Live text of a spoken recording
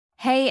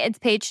Hey, it's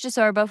Paige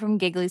DeSorbo from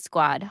Giggly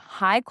Squad.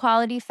 High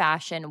quality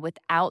fashion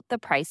without the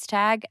price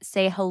tag.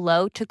 Say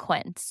hello to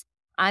Quince.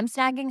 I'm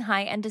snagging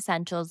high-end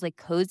essentials like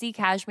cozy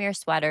cashmere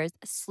sweaters,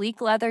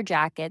 sleek leather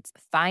jackets,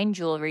 fine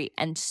jewelry,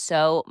 and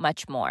so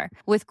much more.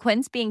 With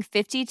Quince being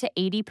 50 to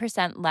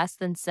 80% less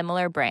than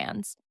similar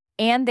brands.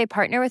 And they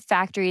partner with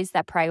factories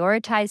that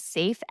prioritize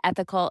safe,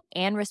 ethical,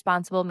 and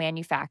responsible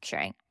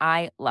manufacturing.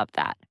 I love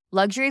that.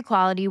 Luxury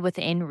quality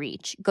within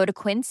reach. Go to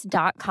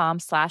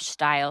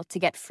quince.com/style to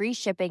get free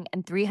shipping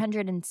and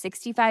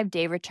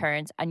 365-day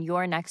returns on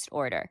your next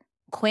order.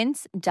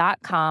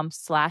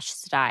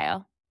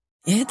 Quince.com/style.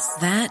 It's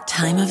that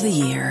time of the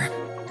year.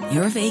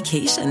 Your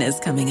vacation is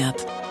coming up.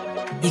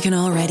 You can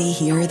already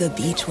hear the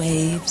beach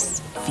waves,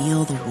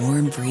 feel the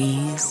warm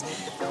breeze,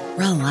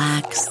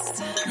 relax,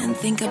 and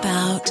think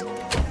about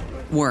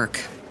work.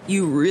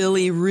 You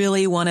really,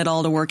 really want it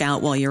all to work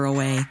out while you're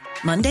away.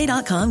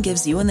 Monday.com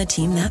gives you and the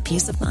team that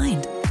peace of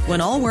mind.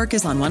 When all work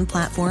is on one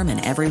platform and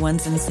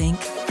everyone's in sync,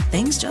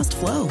 things just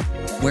flow.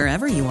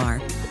 Wherever you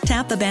are,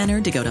 tap the banner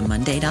to go to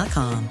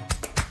Monday.com.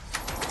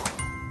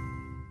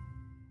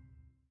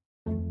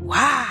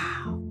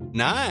 Wow.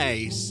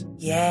 Nice.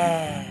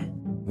 Yeah.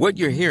 What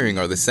you're hearing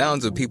are the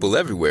sounds of people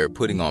everywhere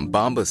putting on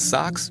Bombas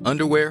socks,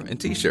 underwear, and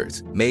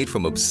T-shirts made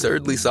from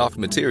absurdly soft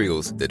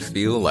materials that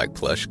feel like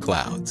plush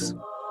clouds.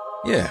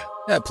 Yeah,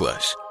 that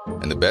plush.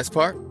 And the best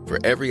part? For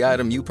every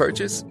item you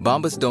purchase,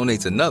 Bombas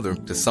donates another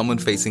to someone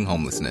facing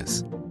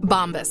homelessness.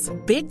 Bombas.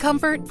 Big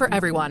comfort for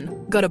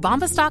everyone. Go to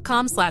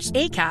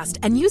bombas.com/ACAST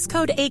and use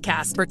code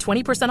ACAST for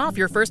 20% off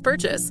your first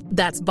purchase.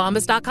 That's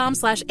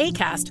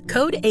bombas.com/ACAST.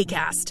 Code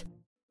ACAST.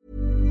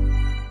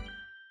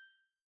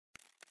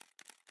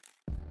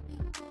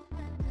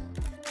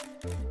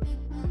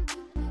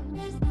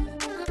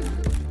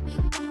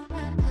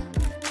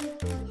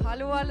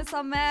 Hallo alle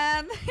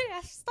sammen.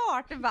 Jeg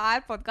starter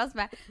hver podcast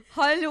med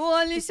hallo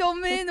alle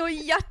sammen og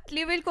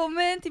hjertelig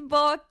velkommen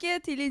tilbake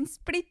til en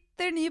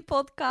splitter ny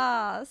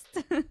podcast.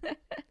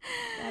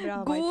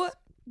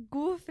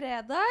 God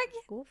fredag.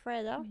 God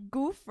fredag.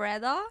 God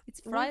fredag.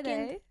 It's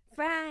Friday.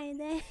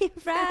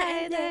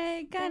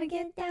 Friday, gonna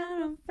get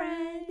down on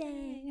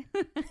Friday.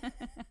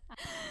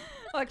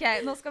 Ok,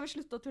 nå skal vi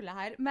slutte å tulle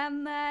her.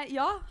 Men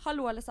ja,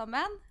 hallo alle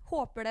sammen.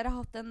 Håper dere har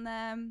hatt en...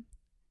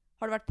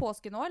 Har det vært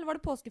påske nå, eller var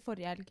det påske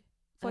forrige helg?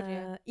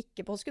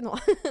 Ikke påske nå.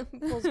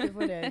 Påske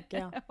forrige helg,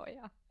 ja.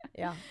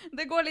 Ja.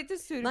 Det går litt i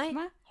surr med.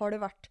 Nei, har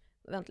det vært...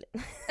 Vent litt.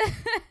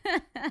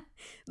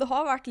 Det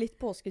har vært litt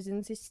påske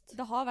siden sist.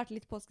 Det har vært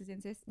litt påske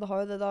siden sist. Det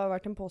har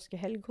vært en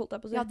påskehelg, holdt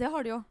jeg på å si. Ja, det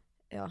har det jo.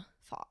 Ja.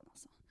 Faen,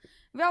 altså.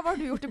 Hva har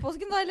du gjort i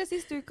påsken da, eller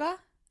siste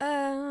uka?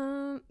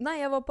 Nei,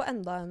 jeg var på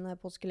enda en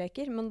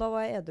påskeleker, men da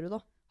var jeg edru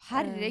da.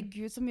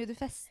 Herregud, så mye du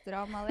fester,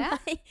 Amalie.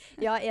 Nei,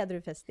 ja,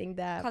 edrufesting,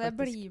 det er Kan jeg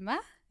bli med?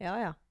 Ja,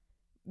 ja.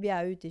 Vi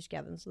er jo ute i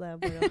skaven, så det er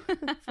bare å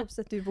få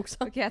oppsett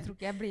urbuksa. Ok, jeg tror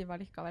ikke jeg blir med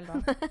likevel da.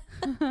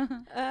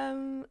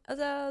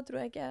 Altså, jeg tror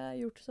ikke jeg har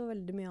gjort så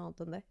veldig mye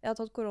annet enn det. Jeg har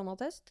tatt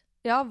koronatest.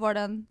 Ja, var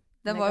den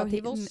Negativ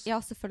var jo, oss. ja,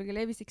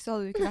 selvfølgelig. Hvis ikke så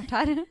hadde du ikke vært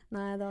her.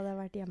 Nei, da hadde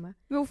jeg vært hjemme.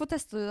 Men hvorfor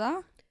testet du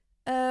da?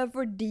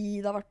 Fordi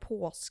det har vært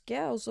påske,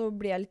 og så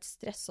blir jeg litt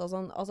stresset.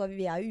 Sånn. Altså,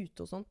 vi er jo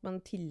ute og sånt, men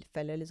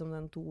tilfelle liksom,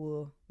 den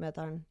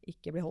 2-meteren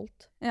ikke blir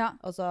holdt. Ja.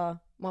 Altså,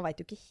 man vet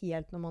jo ikke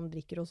helt når man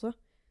drikker også.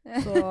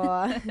 Så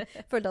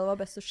følte jeg det var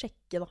best å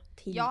sjekke da,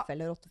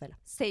 tilfelle rottefelle.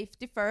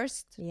 Safety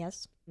first.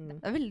 Yes. Det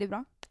er veldig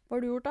bra. Hva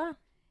har du gjort da?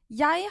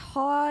 Jeg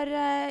har...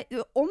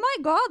 oh my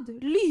god!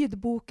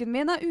 Lydboken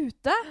min er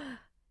ute!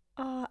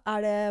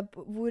 Er det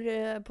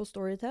på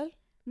Storytel?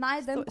 Nei,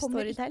 den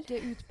kommer Storytel?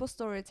 ikke ut på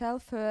Storytel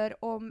før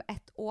om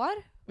 1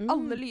 år. Det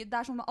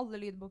er sånn med alle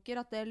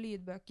lydbøker, at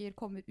lydbøker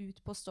kommer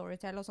ut på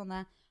Storytel og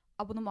sånne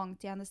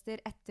abonnementtjenester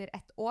etter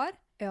 1 år.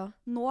 Ja.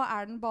 Nå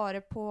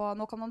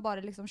kan man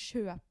bare liksom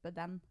kjøpe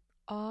den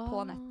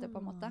på nettet på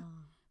en måte.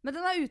 Men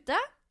den er ute.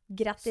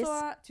 Grattis.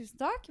 Så tusen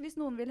takk. Hvis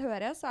noen vil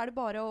høre, så er det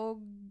bare å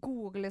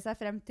google seg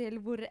frem til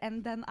hvor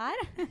enn den er.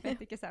 Jeg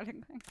vet ikke selv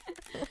engang.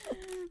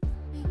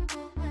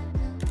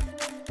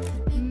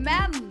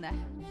 Men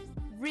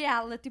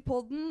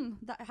reality-podden,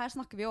 her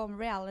snakker vi jo om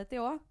reality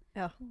også.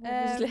 Ja,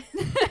 obviously.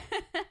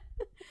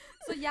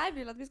 Så jeg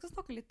vil at vi skal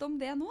snakke litt om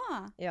det nå.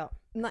 Ja.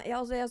 Nei,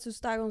 altså, jeg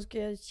synes det er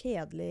ganske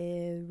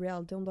kjedelig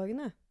reality om dagen,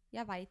 jeg.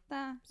 Jeg vet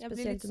det. Jeg blir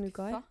Spesielt litt denne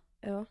uka her.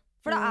 skuffa. Ja.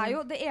 For det er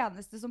jo det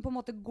eneste som på en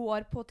måte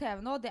går på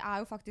TV nå, det er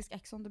jo faktisk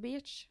Ex on the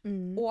Beach.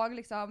 Og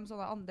liksom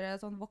sånne andre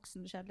sånn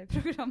voksenkjedelige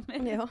programmer.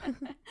 Ja.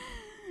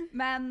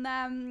 Men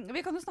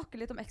vi kan jo snakke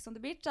litt om Ex on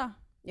the Beach da,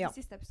 de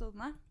siste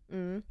episodene.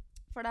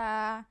 For det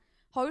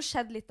har jo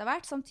skjedd litt av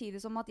hvert, samtidig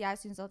som at jeg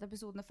synes at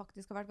episodene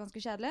faktisk har vært ganske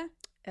kjedelige.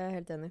 Jeg er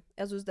helt enig.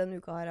 Jeg synes denne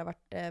uka her har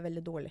vært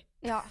veldig dårlig.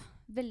 Ja,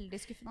 veldig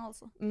skuffende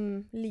altså.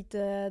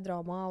 Lite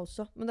drama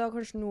også. Men det var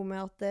kanskje noe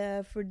med at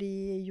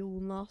fordi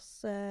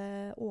Jonas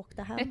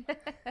åkte hjem.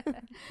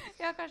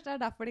 Ja, kanskje det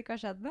er derfor det ikke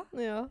har skjedd noe.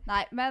 Ja.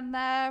 Nei, men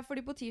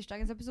fordi på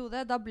tirsdagens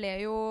episode, da ble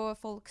jo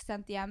folk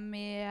sendt hjem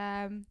i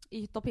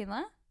hytt og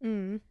pinne.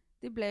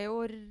 De ble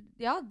jo,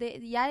 ja,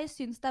 jeg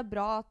synes det er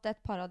bra at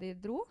et par av de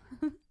dro.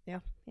 Ja,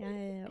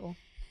 jeg også.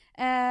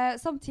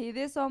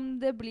 Samtidig som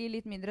det blir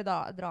litt mindre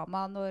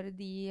drama når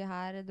de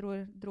her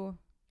dro.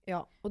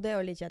 Ja, og det er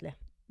jo litt kjedelig.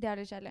 Det er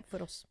litt kjedelig.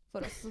 For oss.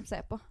 For oss som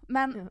ser på.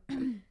 Men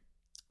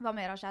hva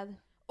mer har skjedd?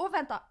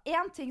 Vent da,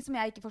 en ting som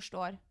jeg ikke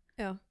forstår.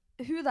 Ja.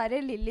 Hun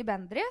der Lily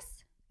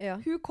Bendriss, Ja.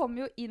 hun kom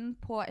jo inn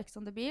på Ex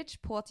on the Beach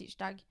på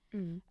tirsdag.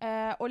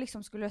 Og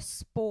liksom skulle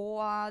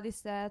spå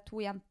disse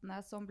 2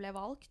 jentene som ble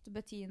valgt,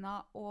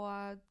 Bettina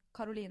og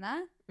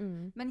Caroline.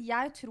 Men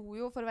jeg tror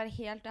jo, for å være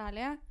helt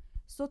ærlig,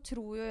 så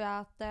tror jo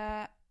jeg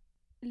at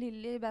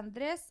Lily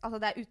Bendriss, altså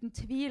det er uten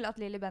tvil at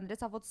Lily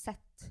Bendriss har fått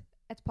sett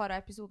et par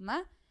av episodene.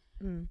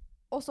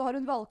 Og så har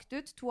hun valgt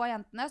ut 2 av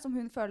jentene som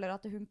hun føler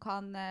at hun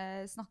kan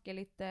snakke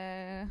litt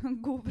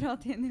god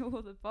prat inn i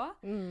hodet på.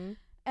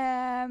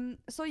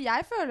 Så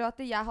jeg føler at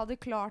jeg hadde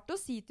klart å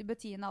si til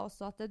Bettina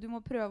også at du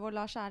må prøve å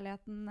la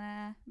kjærligheten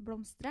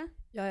blomstre.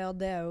 Ja,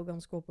 det er jo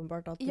ganske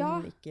åpenbart at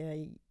hun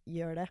ikke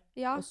gjør det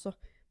også.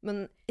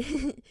 Men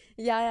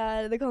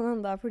det kan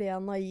hende det er fordi jeg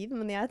er naiv,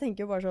 men jeg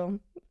tenker jo bare sånn,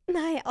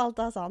 nei, alt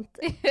er sant.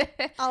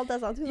 Alt er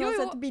sant. Hun har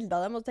sett bilder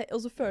av dem,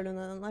 og så føler hun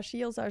en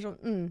energi, og så er det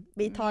sånn,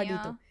 vi tar de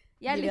 2.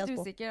 Jeg er litt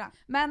usikker da.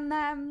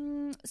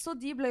 Men, så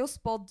de ble jo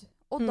spådd,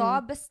 og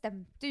da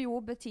bestemte jo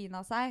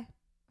Bettina seg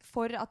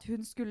for at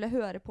hun skulle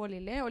høre på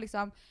Lily, og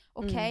liksom,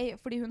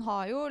 fordi hun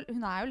er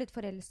jo litt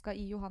forelsket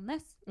i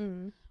Johannes.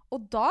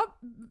 Og da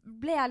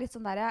ble jeg litt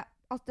sånn der,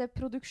 at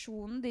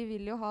produksjonen, de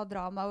vil jo ha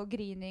drama og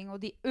grining, og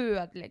de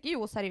ødelegger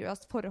jo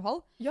seriøst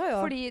forhold.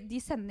 Fordi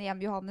de sender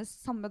hjem Johannes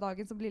samme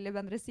dagen som Lily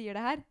Bendriss sier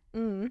det her.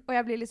 Og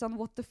jeg blir litt sånn,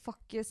 what the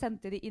fuck,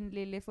 sendte de inn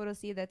Lily for å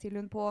si det til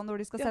hun på når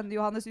de skal sende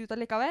Johannes ut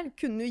allikevel?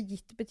 Kunne jo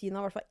gitt Bettina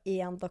i hvert fall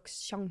 1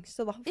 dags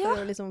sjanse da,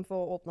 for å liksom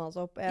få åpnet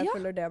seg opp. Jeg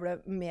føler det ble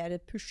mer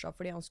pushet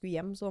fordi han skulle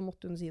hjem, så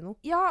måtte hun si noe.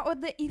 Ja,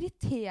 og det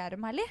irriterer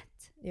meg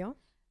litt.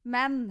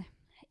 Men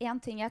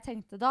en ting jeg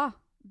tenkte da,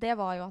 det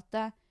var jo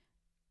at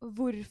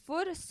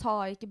hvorfor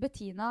sa ikke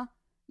Bettina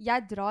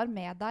jeg drar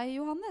med deg,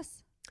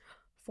 Johannes?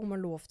 Får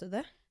man lov til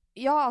det?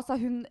 Ja, altså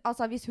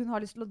hvis hun har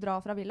lyst til å dra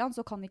fra villaen,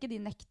 så kan ikke de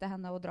nekte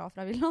henne å dra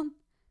fra villaen.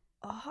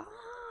 Aha,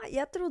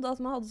 jeg trodde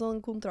at man hadde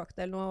sånn kontrakt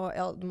eller noe.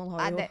 Ja, man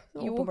har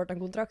jo åpenbart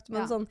en kontrakt,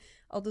 men sånn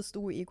at det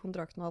sto i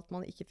kontrakten at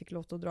man ikke fikk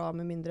lov til å dra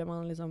med mindre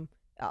man liksom,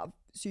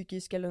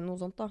 psykisk eller noe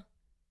sånt da.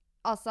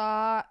 Altså,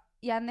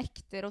 jeg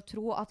nekter å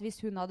tro at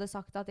hvis hun hadde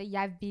sagt at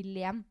jeg vil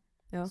hjem,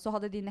 så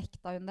hadde de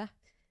nekta hun det.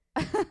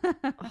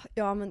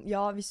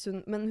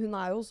 Men hun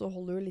er jo så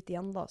holder jo litt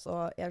igjen da,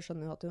 så jeg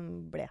skjønner jo at hun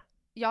ble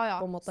på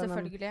en måte,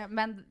 selvfølgelig,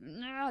 men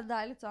det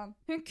er litt sånn,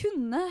 hun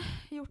kunne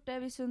gjort det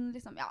hvis hun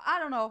liksom, I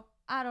don't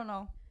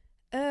know.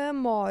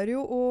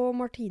 Mario og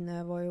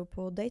Martine var jo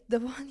på date. Det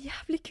var en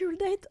jævlig kul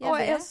date.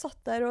 Jeg satt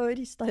der og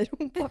ristet i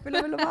rumpa for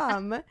å ville være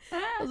med.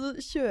 Og så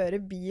kjøre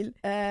bil.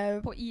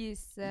 På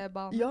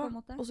isbanen på en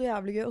måte. Og så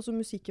jævlig gøy. Og så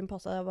musikken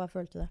passet, jeg bare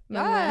følte det.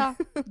 Men,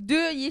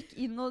 Du gikk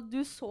inn og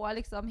du så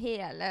liksom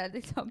hele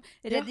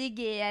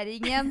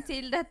redigeringen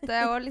til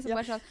dette. Og liksom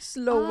bare sånn.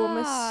 Slow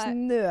med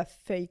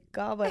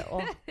snøføyka. Bare,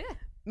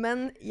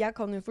 Men jeg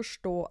kan jo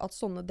forstå at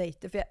sånne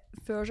dater,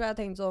 for før så har jeg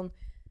tenkt sånn,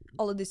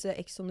 alle disse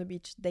Ex on the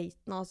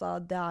Beach-datene, altså,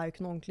 det er jo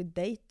ikke noe ordentlig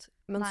date,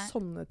 men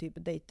sånne type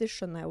dater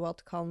skjønner jeg jo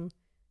at kan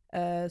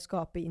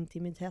skape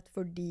intimitet,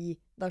 fordi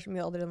det er så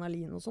mye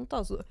adrenalin og sånt.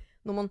 Altså,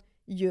 når man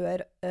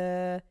gjør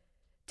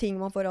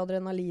ting man får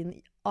adrenalin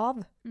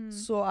av,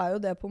 så er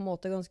jo det på en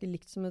måte ganske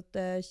likt som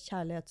et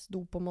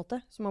kjærlighetsdop på en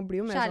måte. Så man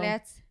blir jo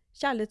mer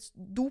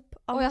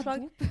kjærlighetsdop av noe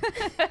slag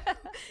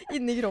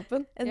inni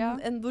kroppen.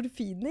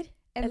 Endorfiner.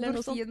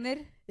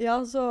 Endorfiner. Ja,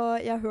 så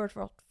jeg har hørt i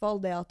hvert fall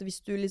det at hvis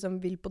du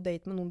liksom vil på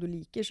date med noen du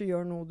liker, så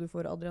gjør noe du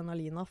får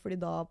adrenalin av, fordi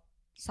da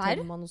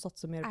tåler man å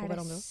satse mer på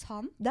hverandre. Er det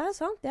sant? Det er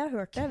sant, jeg har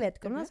hørt det. Jeg vet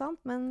ikke om det er sant,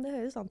 men det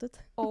høres sant ut.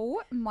 Oh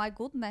my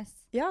goodness.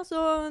 Ja,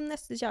 så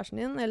neste kjæresten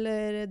din,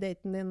 eller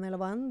daten din, eller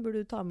hva enn,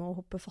 burde du ta med å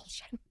hoppe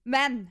fallskjerm.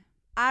 Men,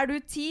 er du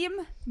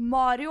team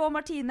Mario og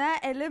Martine,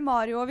 eller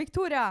Mario og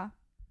Victoria?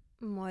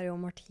 Mario og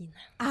Martine.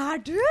 Er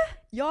du?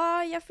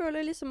 Ja, jeg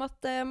føler liksom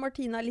at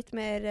Martine er litt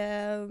mer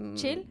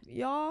chill?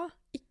 Ja,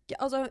 ikke,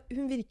 altså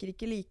hun virker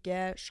ikke like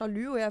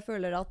sjalu, og jeg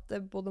føler at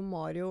både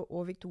Mario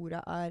og Victoria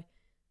er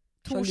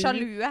to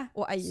sjalue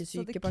og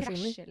eiesyke personer. Så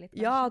det krasjer litt,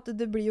 ja, at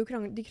det blir jo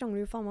de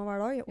krangler jo faen meg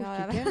hver dag. Jeg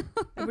orker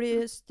ikke. Jeg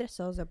blir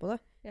stresset av å se på det.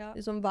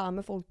 Liksom, vær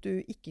med folk du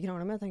ikke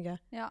krangler med, tenker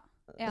jeg. Ja,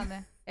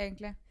 enig,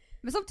 egentlig.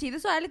 Men samtidig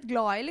så er jeg litt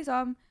glad i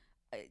liksom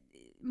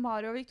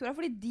Mario og Victoria,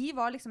 fordi de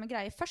var liksom en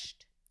greie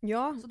først.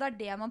 Ja. Så det er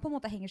det man på en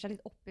måte henger seg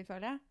litt opp i,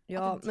 føler jeg.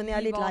 Ja, men jeg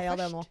er litt lei av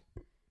det nå.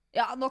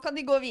 Ja, nå kan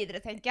de gå videre,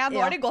 tenker jeg.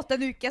 Nå har det gått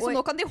en uke, så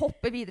nå kan de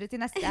hoppe videre til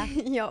neste.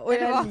 Ja, og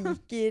jeg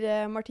liker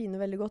Martine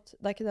veldig godt.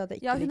 Det er ikke det at jeg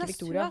ikke liker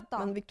Victoria. Søt, da.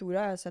 Men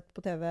Victoria har jeg sett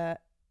på TV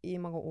i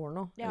mange år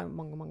nå. Eller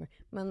mange.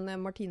 Men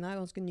Martine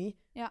er ganske ny,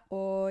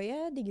 og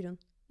jeg digger hun.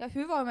 Ja,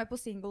 hun var jo med på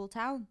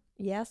Singletown.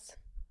 Yes.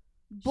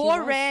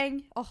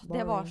 Boring!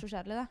 Det var så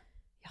kjedelig, det.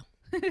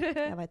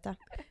 Jeg vet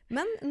det.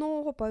 Men nå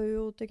hoppet hun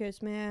jo til køys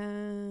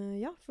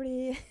med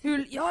fordi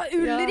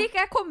Ulrik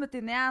er kommet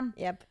inn igjen.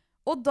 Yep.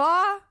 Og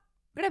da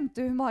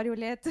glemte hun Mario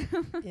litt.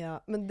 Ja,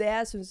 men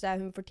det synes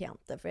jeg hun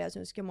fortjente, for jeg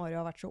synes ikke Mario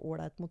har vært så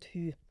ordentlig mot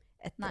hun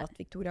etter at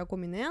Victoria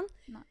kom inn igjen.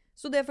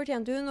 Så det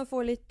fortjente hun, å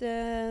få litt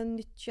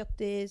nytt kjøtt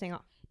i senga.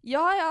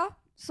 Ja.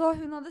 Så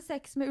hun hadde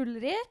sex med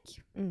Ulrik.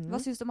 Hva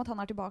synes du om at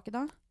han tilbake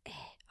da?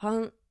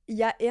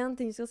 En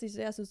ting skal sies,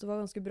 jeg synes det var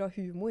ganske bra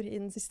humor i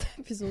den siste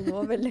episoden,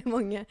 og veldig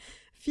mange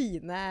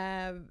fine,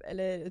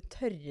 eller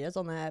tørre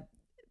sånne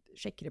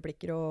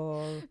sjekkereplikker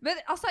og... Men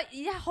altså,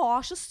 jeg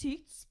har så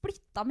sykt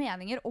splitta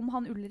meninger om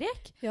han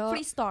Ulrik. For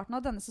i starten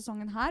av denne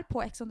sesongen her,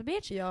 på Ex on the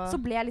Beach, så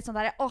ble jeg litt sånn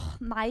der,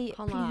 nei,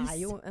 han please. Han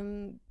jo en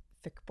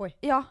fuckboy.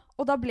 Ja,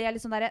 og da ble jeg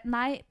litt sånn der,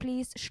 nei,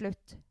 please,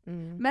 slutt.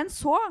 Men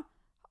så,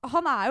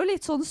 han jo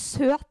litt sånn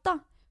søt da.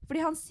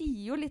 Fordi han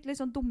sier jo litt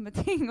sånn dumme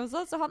ting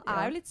også, så han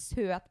jo litt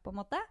søt på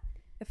en måte.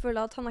 Jeg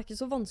føler at han ikke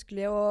så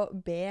vanskelig å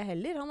be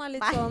heller. Han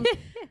litt sånn...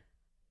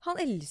 Han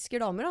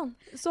elsker damer, han.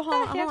 Så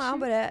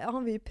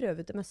han vil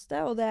prøve det meste,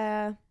 og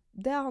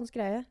det hans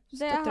greie.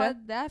 Støtter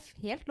det. Det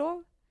helt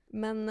lov.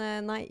 Men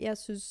nei, jeg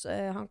synes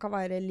han kan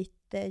være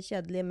litt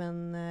kjedelig,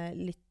 men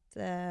litt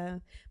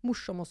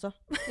morsom også.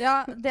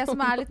 Ja, det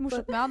som litt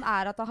morsomt med han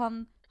at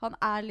han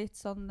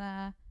litt sånn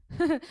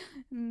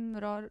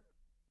rar.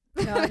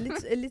 Ja,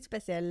 litt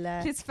spesiell.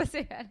 Litt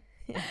spesiell.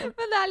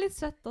 Men det litt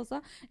søtt også.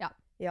 Ja.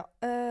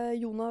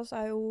 Jonas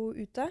jo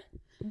ute.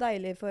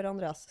 Deilig for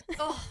Andreas.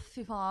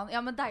 Fy faen.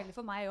 Ja, men deilig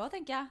for meg også,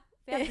 tenker jeg.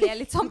 For jeg ble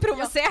litt sånn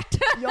provosert.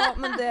 Ja,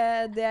 men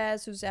det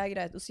synes jeg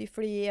greit å si,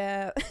 fordi...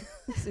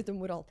 sitter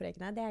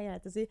moralpreken her, det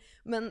greit å si.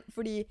 Men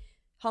fordi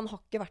han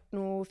har ikke vært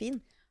noe fin.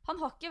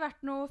 Han har ikke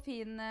vært noe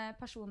fin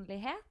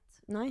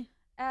personlighet. Nei.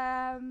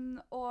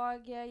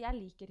 Og jeg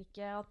liker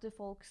ikke at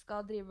folk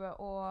skal drive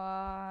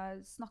og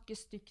snakke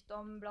stygt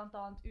om blant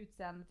annet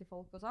utseendet til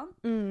folk og sånn.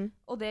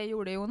 Og det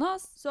gjorde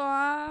Jonas, så...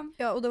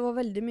 Ja, og det var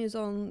veldig mye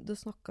sånn, det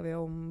snakket vi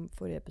om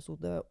forrige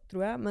episode,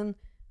 tror jeg, men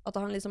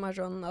at han liksom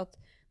sånn at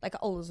det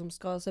ikke alle som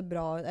skal se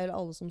bra ut, eller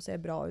alle som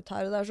ser bra ut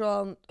her, og det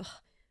sånn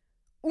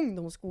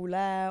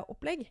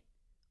ungdomsskoleopplegg.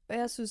 Og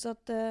jeg synes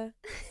at...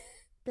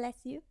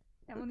 bless you.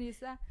 Jeg må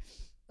nyse.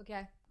 Ok,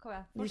 kom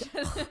igjen,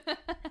 fortsett.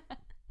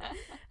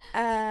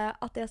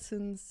 At jeg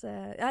synes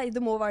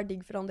det må være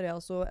digg for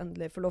Andreas å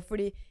endelig få lov,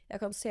 fordi jeg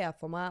kan se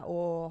for meg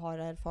og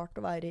har erfart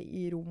å være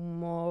i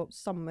rom og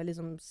samme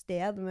liksom,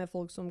 sted med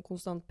folk som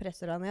konstant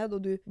presser deg ned,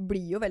 og du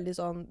blir jo veldig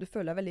sånn, du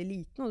føler deg veldig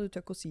liten og du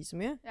tør ikke å si så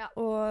mye,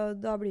 og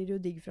da blir det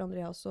jo digg for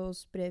Andreas å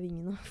spre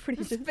vingene og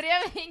flyr ut. Spre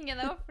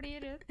vingene og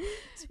flyr ut.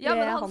 Ja,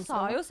 men han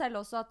sa jo selv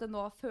også at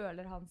nå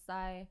føler han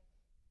seg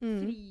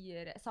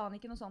friere. Sa han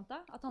ikke noe sånt da?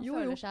 At han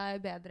føler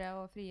seg bedre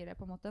og friere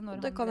på en måte?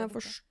 Når det kan jeg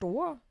forstå.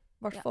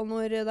 I hvert fall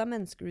når det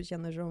mennesker du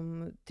kjenner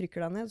som trykker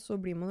deg ned, så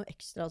blir man jo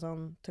ekstra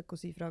sånn tøkk å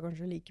si fra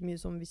kanskje like mye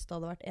som hvis det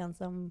hadde vært en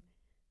som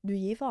du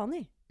gir faen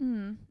i.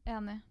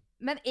 Enig.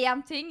 Men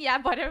en ting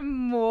jeg bare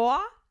må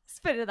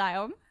spørre deg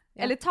om,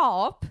 eller ta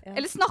opp,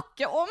 eller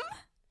snakke om,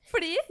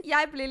 fordi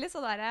jeg blir litt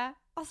sånn der,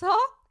 altså...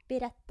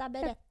 Beretta.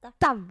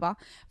 Daua.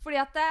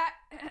 Fordi at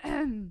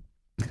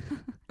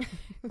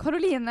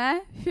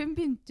Karoline, hun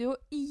begynte jo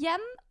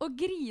igjen å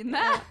grine.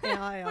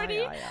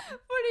 Fordi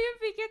hun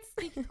fikk et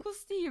stygt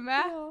kostyme.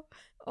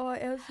 Og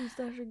jeg synes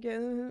det så gøy.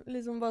 Hun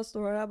liksom bare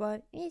står der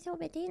bare «Hvis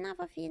Bettina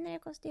får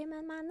finere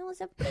kostyme enn meg nå,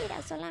 så blir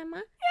jeg så lei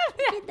meg. Jeg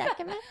gidder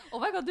ikke mer.» Oh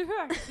my god, du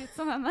hørtes litt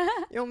som henne.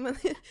 Jo, men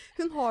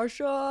hun har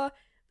så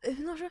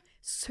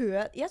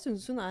søt... Jeg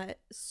synes hun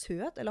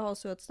søt, eller har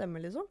søt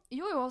stemme, liksom.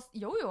 Jo.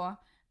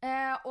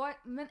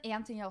 Men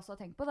en ting jeg også har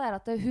tenkt på, det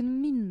at hun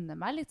minner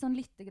meg litt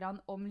grann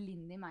om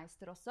Linni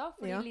Meister også,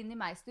 fordi Linni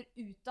Meister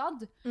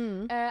utad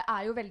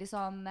jo veldig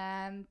sånn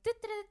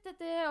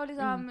og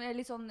liksom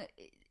litt sånn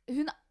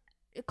hun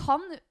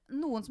kan,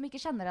 noen som ikke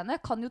kjenner henne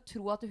kan jo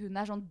tro at hun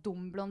sånn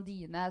dum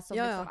blondine som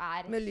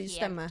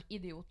liksom helt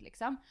idiot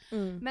liksom,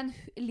 men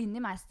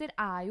Linni Meister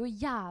jo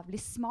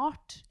jævlig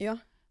smart.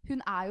 Hun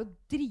jo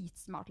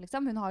dritsmart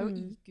liksom, hun har jo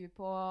IQ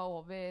på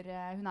over,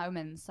 hun jo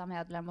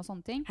Mensa-medlem og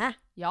sånne ting. Hæ?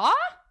 Ja!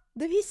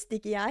 Det visste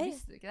ikke jeg.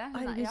 Visste du ikke det?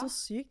 Herregud, så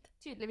sykt.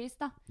 Tydeligvis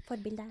da.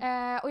 Forbilde.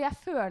 Og jeg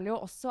føler jo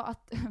også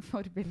at,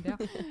 forbilde,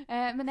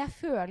 men jeg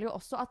føler jo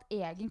også at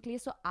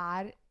egentlig så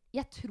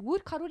jeg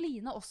tror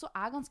Karoline også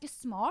ganske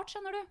smart,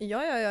 skjønner du?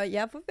 Ja.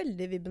 Jeg får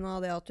veldig vibben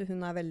av det at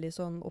hun veldig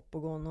sånn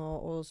oppegående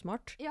og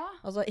smart. Ja.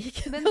 Altså,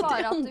 ikke men at bare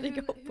de at andre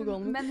ikke er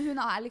oppegående. Men hun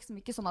liksom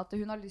ikke sånn at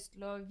hun har lyst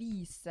til å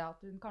vise at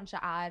hun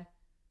kanskje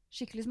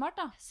skikkelig smart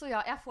da. Så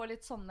ja, jeg får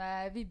litt sånne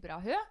vibber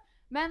av hun.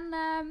 Men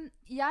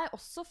jeg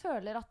også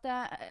føler at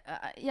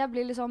jeg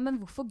blir liksom,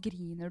 men hvorfor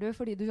griner du?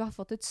 Fordi du har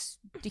fått et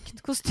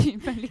stygt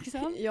kostyme,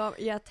 liksom? Ja,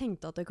 jeg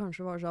tenkte at det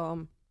kanskje var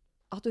sånn,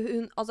 at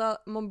hun, altså,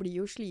 man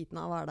blir jo sliten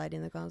av å være der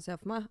inne, kan jeg se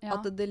for meg. Ja.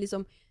 At det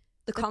liksom,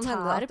 det kan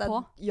hende at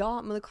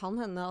men det kan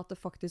hende at det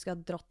faktisk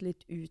dratt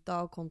litt ut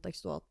av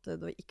kontekst, og at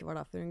det ikke var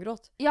derfor hun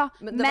gråt. Ja,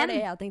 men det var det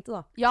jeg tenkte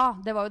da. Ja,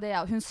 det var jo det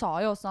hun sa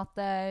jo også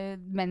at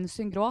mens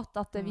hun gråt,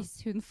 at hvis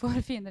hun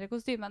får finere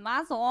kostyme enn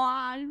meg, så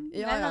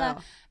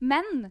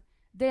Men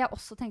det jeg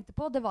også tenkte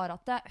på, det var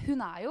at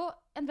hun jo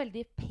en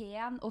veldig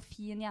pen og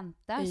fin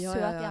jente,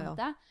 søt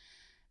jente.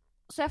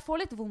 Så jeg får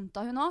litt vondt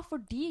av hun også,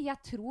 fordi jeg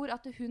tror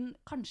at hun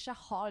kanskje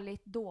har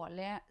litt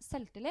dårlig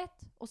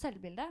selvtillit og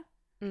selvbilde.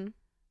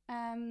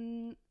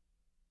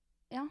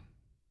 Ja.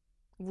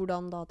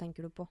 Hvordan da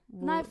tenker du på?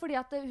 Nei, fordi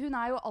at hun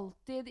jo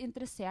alltid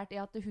interessert I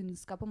at hun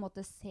skal på en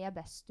måte se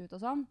best ut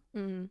og sånn.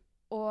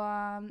 Og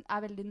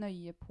veldig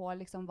nøye på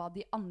liksom hva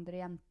de andre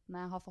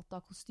jentene har fått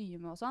av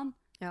kostyme og sånn.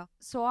 Ja.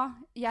 Så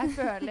jeg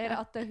føler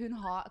at hun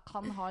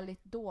kan ha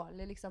litt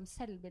dårlig liksom,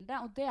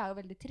 selvbilde, og det jo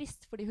veldig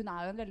trist, fordi hun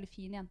jo en veldig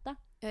fin jente.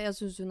 Jeg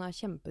synes hun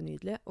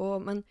kjempenydelig,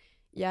 men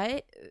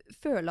jeg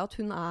føler at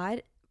hun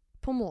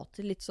på en måte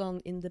litt sånn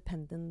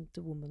independent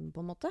woman, på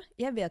en måte.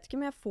 Jeg vet ikke,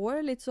 men jeg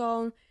får litt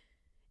sånn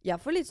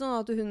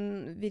at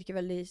hun virker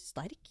veldig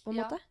sterk, på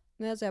en måte,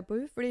 når jeg ser på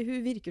hun. Fordi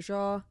hun virker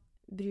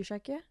bryr seg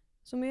ikke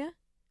så mye,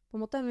 på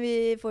en måte.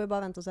 Vi får jo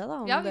bare vente og se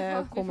da, om det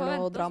kommer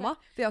noe drama.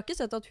 For jeg har ikke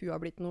sett at hun har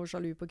blitt noe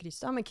sjalu på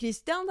Christian, men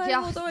Christian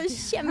derimot var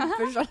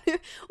kjempesjalu,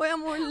 og jeg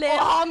må le.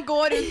 Og han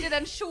går rundt I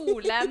den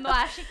kjolen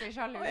og skikkelig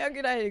sjalu. Og jeg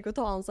greier ikke å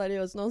ta han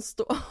seriøst når han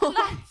står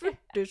og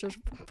flirter så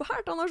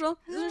fælt. Han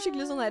sånn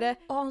skikkelig sånn der,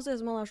 han ser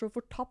ut som han så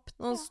fortapt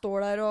når han står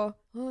der og,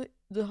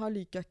 det her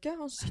liker jeg ikke.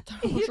 Han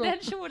sitter der og sånn. I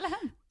den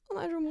kjolen.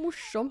 Han så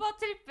morsom. Bare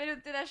tripper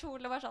rundt I den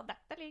kjolen og bare sånn,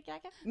 dette liker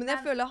jeg ikke. Men jeg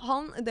føler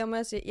det må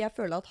jeg si, jeg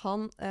føler at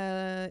han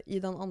I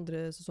den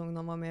andre sesongen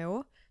han var med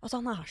også, altså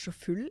han så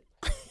full.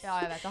 Ja,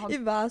 jeg vet det. I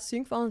hver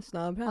syng, for han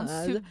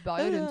subba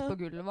jo rundt på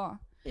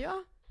gulvet. Ja.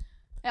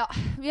 Ja,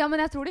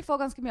 men jeg tror de får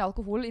ganske mye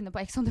alkohol inne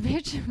på Ex on the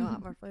Beach. Ja,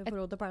 I hvert fall I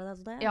forhold til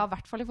Paradise Hotel. Ja, I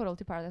hvert fall I forhold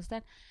til Paradise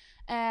Hotel.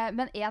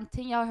 Men en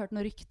ting, jeg har hørt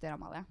noen rykter,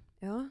 Amalie.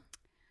 Ja.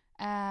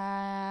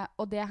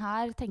 Og det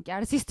her tenker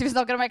jeg det siste vi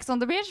snakker om Ex on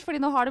the Beach,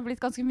 fordi nå har det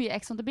blitt ganske mye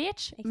Ex on the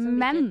Beach.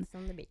 Men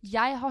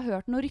jeg har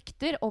hørt noen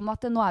rykter om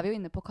at nå vi jo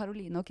inne på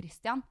Caroline og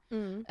Christian.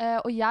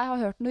 Og jeg har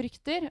hørt noen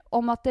rykter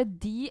om at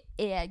de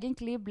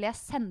egentlig ble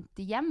sendt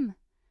hjem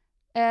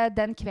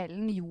den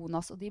kvelden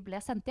Jonas og de ble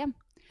sendt hjem.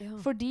 Ja.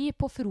 Fordi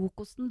på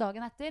frokosten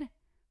dagen etter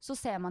så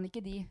ser man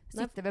ikke de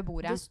sitte ved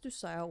bordet. Det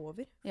stusset jeg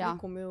over, for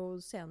de kom jo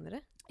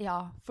senere.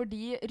 Ja,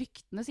 fordi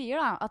ryktene sier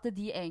da at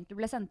de egentlig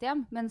ble sendt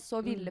hjem, men så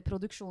ville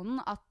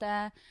produksjonen at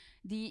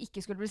de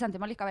ikke skulle bli sendt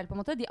hjem allikevel på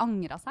en måte. De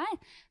angret seg.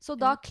 Så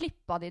da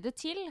klippet de det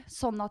til,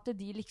 sånn at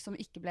de liksom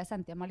ikke ble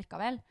sendt hjem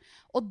allikevel.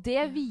 Og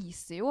det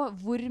viser jo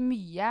hvor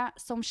mye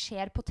som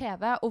skjer på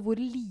TV, og hvor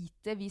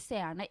lite vi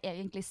seerne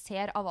egentlig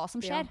ser av hva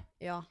som skjer.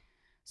 Ja.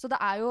 Så det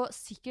jo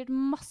sikkert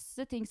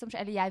masse ting som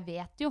skjer, eller jeg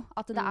vet jo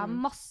at det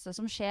masse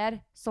som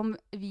skjer som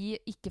vi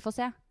ikke får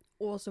se.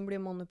 Og som blir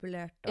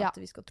manipulert, at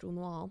vi skal tro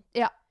noe annet.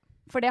 Ja,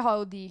 for det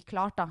har jo de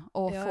klart da,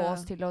 å få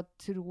oss til å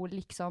tro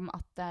liksom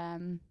at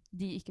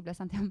de ikke ble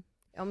sendt hjem.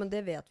 Ja, men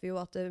det vet vi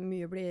jo at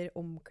mye blir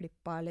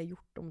omklippet eller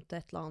gjort om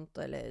til et eller annet,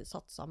 eller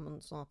satt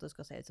sammen sånn at det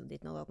skal se ut som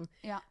ditt og datten.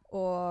 Ja.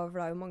 Og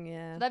for det jo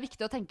mange... Det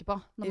viktig å tenke på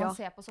når man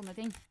ser på sånne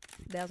ting.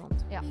 Det sant.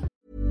 Ja.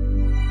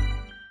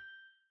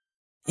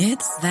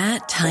 It's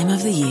that time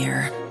of the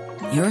year.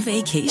 Your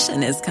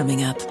vacation is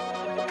coming up.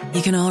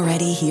 You can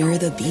already hear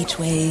the beach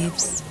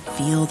waves,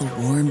 feel the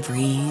warm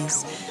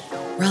breeze,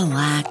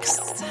 relax,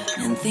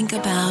 and think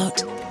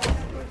about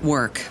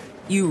work.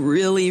 You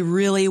really,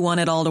 really want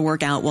it all to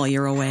work out while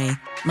you're away.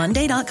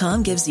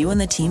 Monday.com gives you and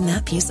the team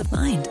that peace of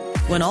mind.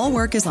 When all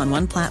work is on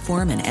one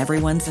platform and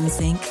everyone's in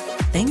sync,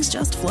 things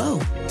just flow.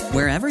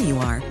 Wherever you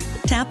are,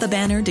 tap the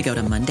banner to go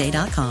to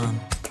Monday.com.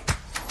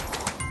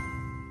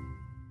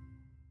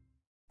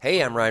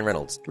 Hey, I'm Ryan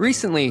Reynolds.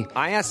 Recently,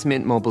 I asked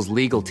Mint Mobile's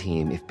legal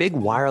team if big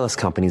wireless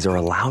companies are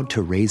allowed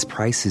to raise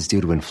prices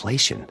due to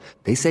inflation.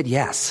 They said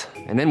yes.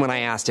 And then when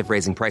I asked if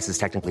raising prices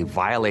technically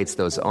violates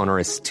those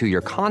onerous two-year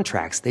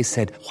contracts, they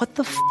said, "What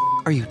the f***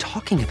 are you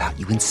talking about,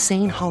 you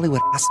insane Hollywood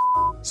ass?"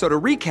 So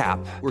to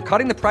recap, we're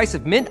cutting the price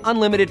of Mint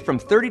Unlimited from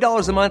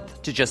 $30 a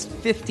month to just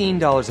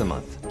 $15 a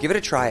month. Give it a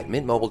try at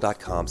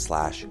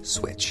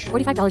mintmobile.com/switch.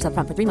 $45 up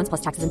front for 3 months plus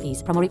taxes and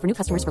fees. Promo rate for new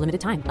customers for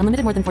limited time.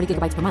 Unlimited more than 40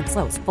 gigabytes per month.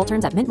 Slows full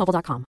terms at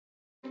mintmobile.com.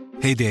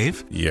 Hey,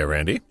 Dave. Yeah,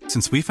 Randy.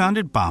 Since we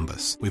founded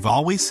Bombas, we've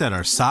always said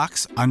our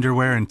socks,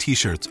 underwear, and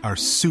T-shirts are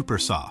super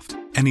soft.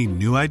 Any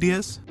new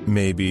ideas?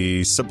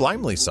 Maybe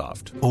sublimely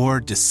soft.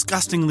 Or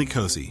disgustingly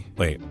cozy.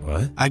 Wait,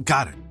 what? I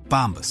got it.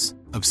 Bombas.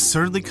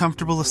 Absurdly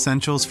comfortable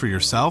essentials for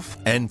yourself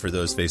and for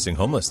those facing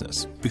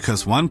homelessness.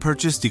 Because one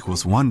purchased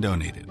equals one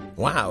donated.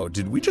 Wow,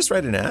 did we just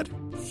write an ad?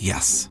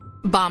 Yes.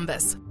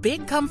 Bombas.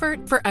 Big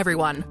comfort for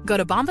everyone. Go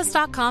to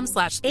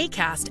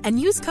bombas.com/ACAST and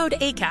use code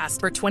ACAST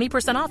for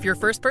 20% off your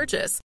first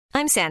purchase.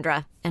 I'm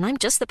Sandra, and I'm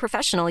just the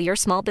professional your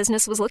small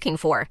business was looking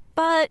for.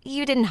 But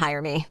you didn't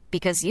hire me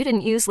because you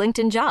didn't use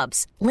LinkedIn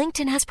Jobs.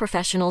 LinkedIn has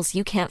professionals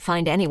you can't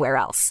find anywhere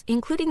else,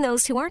 including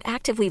those who aren't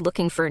actively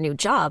looking for a new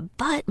job,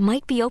 but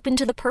might be open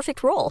to the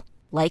perfect role,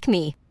 like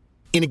me.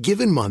 In a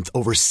given month,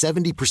 over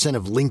 70%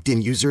 of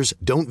LinkedIn users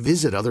don't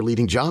visit other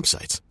leading job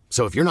sites.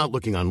 So if you're not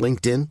looking on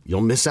LinkedIn,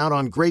 you'll miss out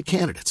on great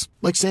candidates,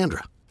 like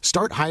Sandra.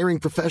 Start hiring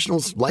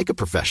professionals like a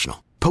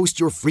professional. Post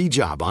your free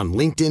job on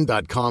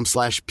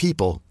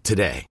linkedin.com/people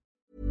today.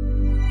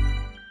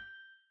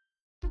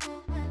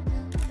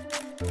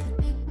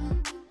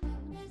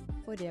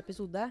 Forrige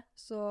episode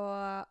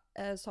så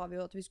sa vi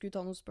jo at vi skulle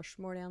ta noen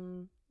spørsmål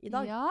igjen I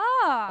dag. Ja!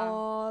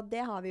 Og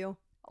det har vi jo.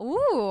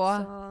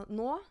 Så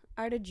nå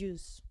det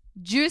juice.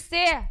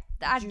 Juicy!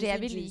 Det det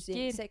vi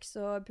liker. Sex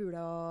og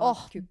pula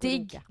og kukk og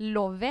digg. runke.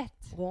 Love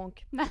it.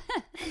 Ronk.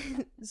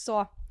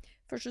 Så,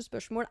 første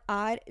spørsmål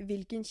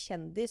hvilken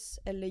kjendis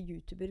eller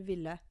YouTuber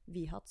ville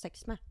vi hatt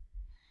sex med?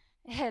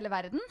 Hele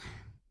verden?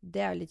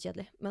 Det litt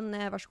kjedelig, men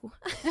vær så god.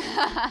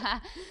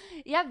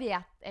 Jeg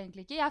vet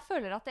egentlig ikke. Jeg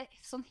føler at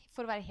sånn,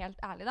 for å være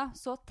helt ærlig da,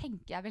 så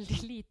tenker jeg veldig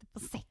lite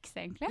på sex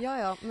egentlig.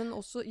 Ja, men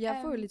også,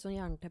 jeg får litt sånn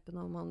jernteppe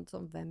når man,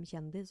 sånn, hvem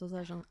kjendis, og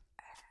så sånn...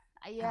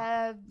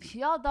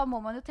 Ja, da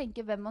må man jo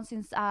tenke hvem man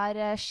synes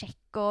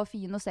kjekk og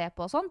fin å se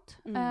på og sånt.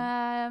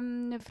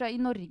 Fra I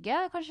Norge,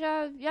 kanskje,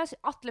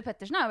 Atle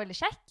Pettersen jo veldig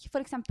kjekk,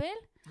 for eksempel.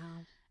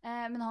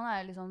 Men han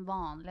jo litt sånn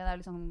vanlig, det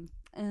litt sånn...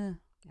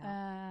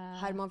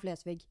 Herman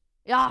Flesvig.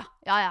 Ja.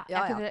 Jeg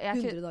kunne,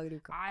 100 dager I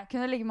uka. Jeg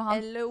kunne ligge med han.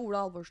 Eller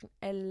Ola Halvorsen.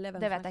 Eller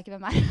hvem det vet jeg ikke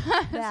hvem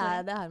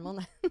det Herman,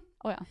 det.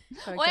 Åja.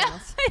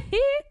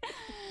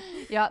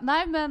 Ja,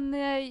 nei, men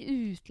I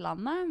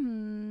utlandet...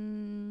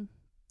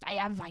 Nei,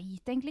 jeg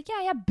vet egentlig ikke.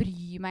 Jeg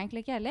bryr meg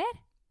egentlig ikke heller.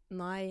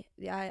 Nei,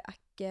 jeg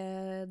ikke...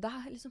 Det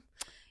liksom...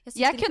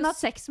 Jeg kunne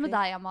hatt sex med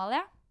deg,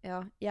 Amalie.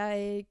 Ja,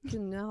 jeg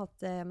kunne hatt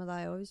det med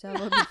deg også, hvis jeg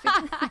var biffig.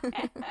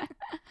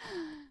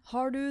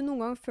 Har du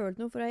noen gang følt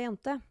noe for en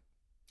jente?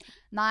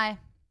 Nei.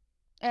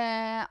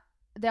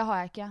 Det har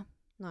jeg ikke,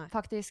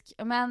 faktisk.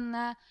 Men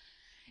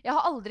jeg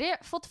har aldri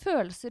fått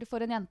følelser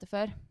for en jente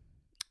før.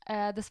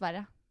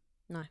 Dessverre.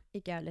 Nei,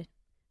 ikke jeg heller.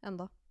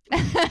 Enda.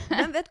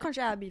 Men vet,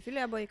 kanskje jeg bifil,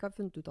 jeg bare ikke har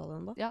funnet ut av det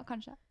enda. Ja,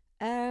 kanskje.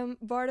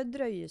 Hva det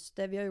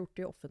drøyeste vi har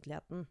gjort I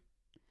offentligheten?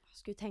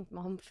 Skulle tenkt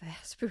meg om før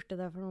jeg spurte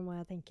det, for nå må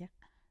jeg tenke.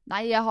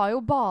 Nei, jeg har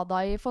jo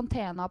badet I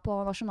Fontena på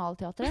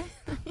Nationalteatret.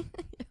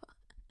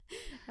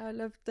 Jeg har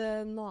løpt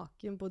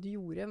naken på et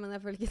jorde, men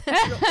jeg føler ikke det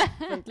så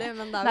offentlig.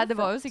 Men Nei, det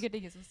var jo sikkert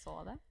ingen som så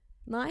det.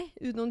 Nei,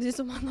 utenom de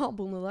som var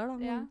naboene der da.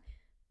 Men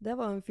det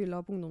var en fylla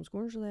på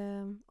ungdomsskolen, så det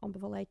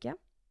anbefaler jeg ikke.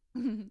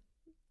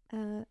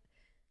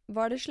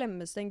 Hva det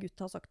slemmeste en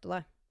gutt har sagt til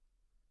deg?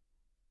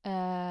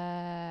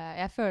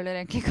 Jeg føler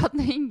egentlig ikke at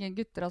ingen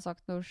gutter har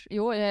sagt noe.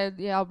 Jo,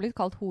 jeg har blitt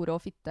kalt hore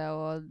og fitte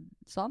og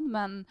sånn,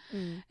 men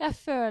jeg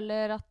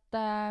føler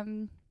at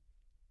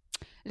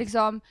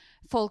liksom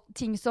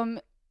ting som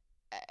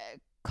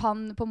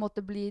kan på en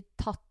måte bli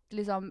tatt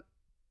liksom,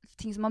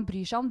 ting som man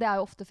bryr seg om, det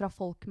jo ofte fra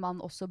folk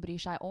man også bryr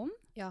seg om.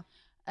 Ja.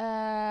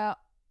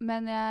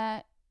 Men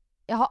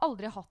jeg har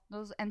aldri hatt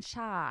en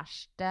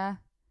kjæreste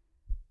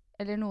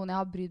eller noen jeg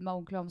har brydd meg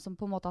ordentlig om som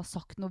på en måte har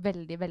sagt noe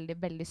veldig, veldig,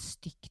 veldig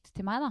stygt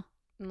til meg da.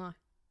 Nei.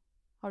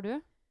 Har du?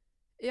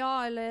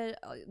 Ja, eller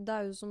det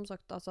jo som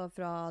sagt altså,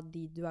 fra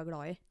de du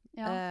glad I.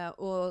 Ja.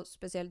 Og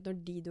spesielt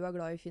når de du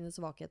glad I finner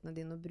svakhetene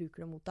dine og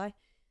bruker dem mot deg.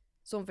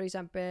 Som for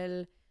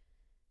eksempel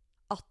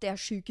at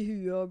jeg syk I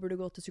huet og burde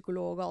gå til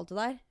psykolog og alt det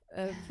der.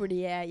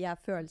 Fordi jeg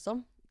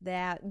følsom.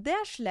 Det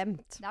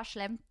slemt. Det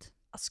slemt.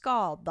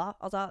 Skada.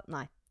 Altså,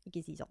 nei,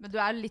 ikke si sånn. Men du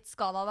litt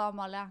skadet da,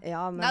 Amalie.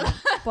 Ja, men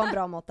på en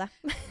bra måte.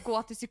 Gå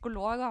til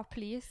psykolog da,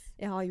 please.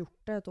 Jeg har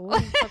gjort det et år.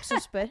 Takk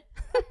som spør.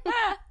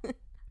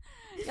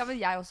 Ja, men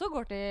jeg også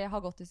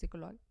har gått til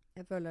psykolog.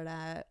 Jeg føler det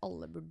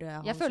alle burde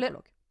ha en psykolog. Jeg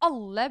føler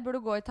alle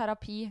burde gå I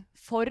terapi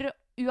for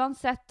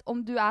uansett om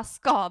du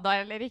skadet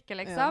eller ikke,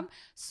 liksom,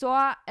 så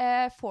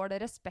får det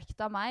respekt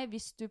av meg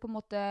hvis du på en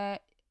måte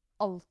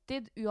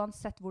alltid,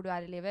 uansett hvor du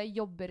I livet,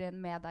 jobber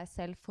med deg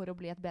selv for å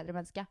bli et bedre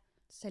menneske.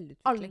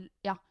 Selvutvikling.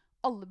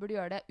 Alle burde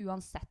gjøre det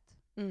uansett.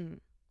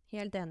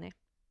 Helt enig.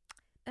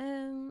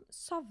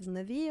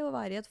 Savner vi å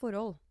være I et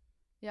forhold?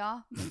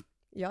 Ja.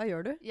 Ja,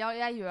 gjør du? Ja,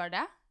 jeg gjør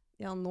det.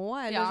 Ja, nå?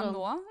 Eller sånn,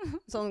 nå.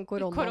 Sånn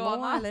korona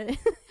nå? Eller?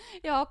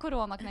 Ja,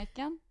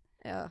 koronaknekken.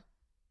 Ja.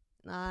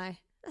 Nei.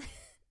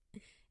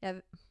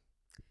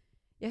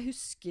 Jeg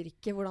husker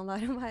ikke hvordan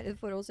det å være I et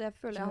forhold, så jeg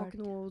føler jeg har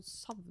ikke noe å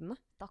savne.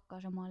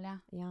 Stakkars Amalie.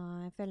 Ja,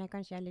 jeg føler jeg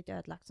kanskje litt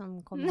ødelagt som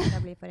kommer til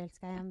å bli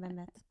forelsket igjen, hvem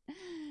vet.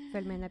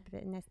 Følg med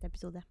I neste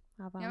episode.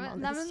 Men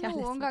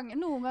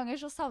noen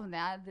ganger så savner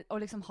jeg å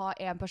liksom ha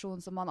en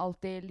person som man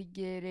alltid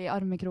ligger I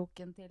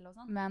armekroken til og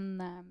sånn. Men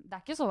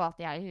det ikke så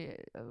at jeg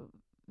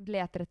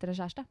leter etter en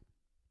kjæreste.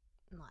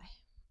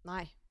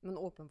 Nei, men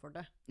åpen for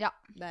det. Ja.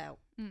 Det jeg jo.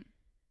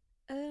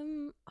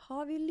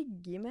 Har vi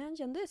ligget med en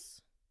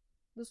kjendis?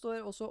 Det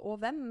står også «og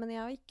hvem», men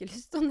jeg har ikke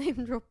lyst til å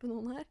name-droppe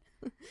noen her.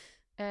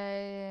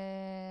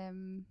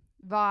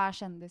 Hva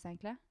kjendis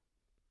egentlig?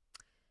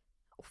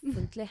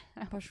 Offentlig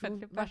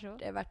person.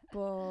 Vært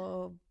på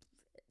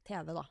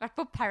TV da. Vært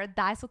på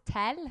Paradise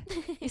Hotel.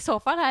 I så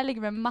fall har jeg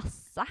ligget med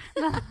masse.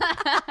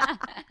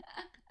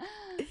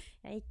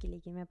 Jeg ikke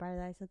ligget med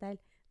Paradise Hotel.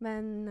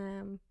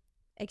 Men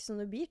Ex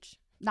on the Beach?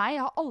 Nei,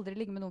 jeg har aldri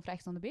ligget med noen fra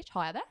Ex on the Beach.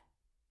 Har jeg det?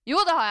 Jo,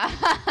 det har jeg.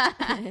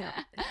 Ja.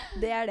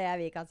 Det det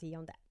vi kan si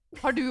om det.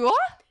 Har du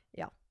også?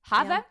 Ja. Hæ,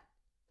 hvem?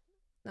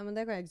 Nei, men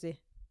det kan jeg ikke si.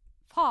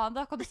 Faen,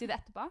 da kan du si det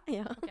etterpå.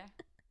 Ja. Ok.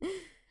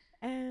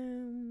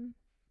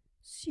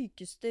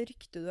 Sykeste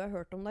rykte du har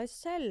hørt om deg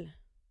selv?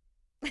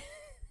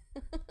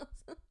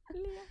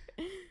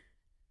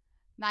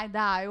 Nei,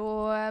 det jo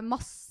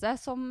masse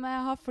som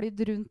har flydd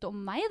rundt om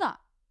meg, da.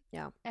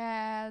 Ja.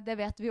 Det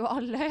vet vi jo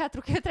alle. Jeg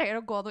tror ikke vi trenger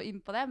å gå noe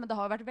inn på det, men det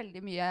har vært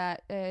veldig mye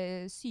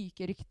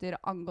syke rykter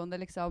angående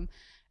liksom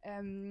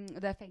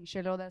det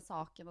fengselet og den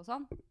saken og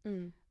sånn.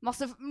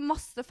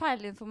 Masse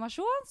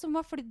feilinformasjon som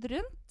har flydd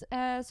rundt,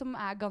 som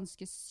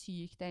ganske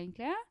sykt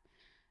egentlig.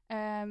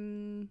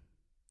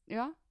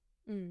 Ja.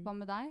 Hva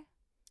med deg?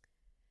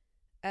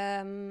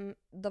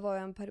 Det var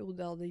jo en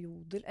periode jeg hadde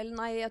jodel. Eller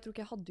nei, jeg tror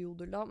ikke jeg hadde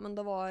jodel da, men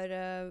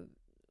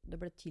det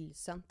ble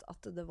tilsendt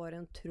at det var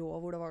en tråd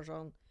hvor det var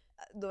sånn,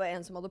 det var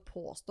en som hadde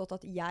påstått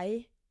at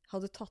jeg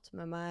hadde tatt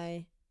med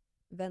meg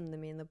vennene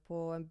mine på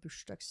en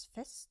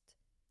bursdagsfest.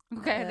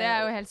 Ok, det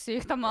jo helt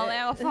sykt, Amalie.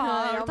 Hva faen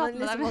har du tatt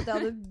med liksom deg? At jeg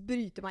hadde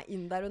brytet meg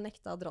inn der og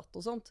nekta dratt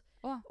og sånt.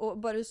 Og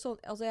bare sånn,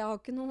 altså jeg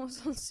har ikke noen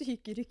sånn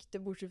syke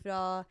rykte bortsett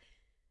fra,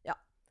 ja,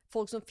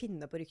 folk som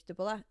finner på rykte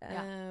på det,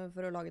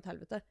 for å lage et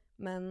helvete.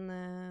 Men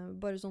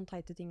bare sånn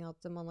teite ting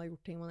at man har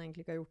gjort ting man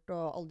egentlig ikke har gjort,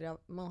 og jeg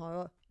har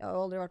jo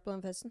aldri vært på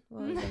den festen.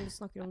 Hvem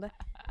snakker om det?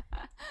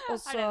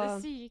 Også, det det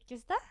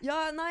sykeste?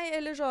 Ja, nei,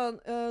 eller sånn,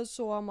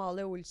 så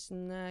Amalie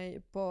Olsen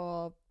på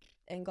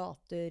en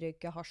gate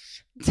røyke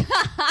hasj.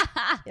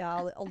 Jeg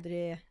har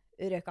aldri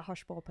røyka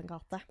hasj på åpen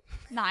gate.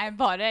 Nei,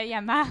 bare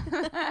hjemme.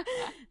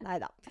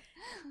 Neida.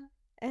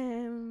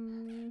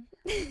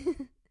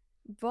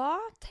 Hva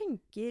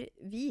tenker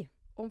vi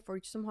om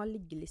folk som har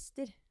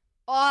liggelister?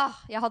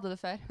 Jeg hadde det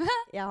før.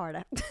 Jeg har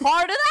det.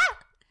 Har du det?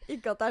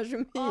 Ikke at det så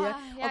mye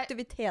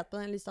aktivitet på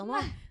den lista nå.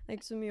 Det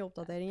ikke så mye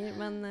oppdateringer,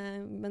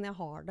 men jeg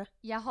har det.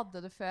 Jeg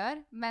hadde det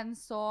før, men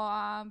så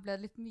ble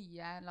det litt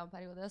mye en lang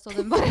periode, så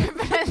den bare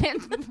ble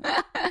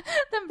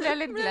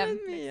litt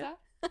glemt, liksom.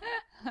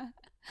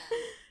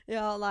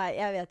 Ja, nei,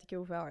 jeg vet ikke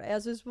hvorfor jeg har det.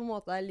 Jeg synes på en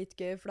måte det litt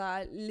gøy, for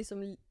det liksom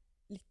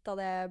litt av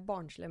det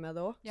barnslige med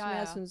det også, som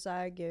jeg synes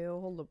gøy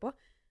å holde på.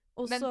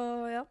 Og så,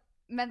 ja.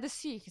 Men det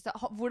sykeste,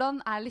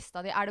 hvordan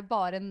lista di? Det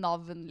bare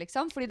navn,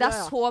 liksom? Fordi det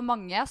så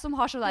mange som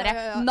har sånn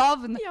der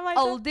navn,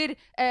 alder,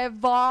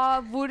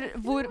 hva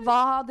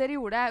dere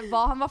gjorde,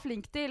 hva han var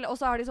flink til, og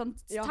så har de sånn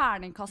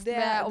terningkast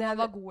med om han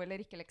var god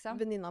eller ikke, liksom.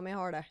 Venninna mi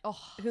har det.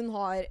 Hun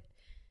har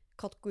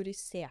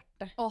kategorisert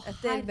det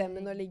etter hvem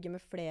hun har ligget med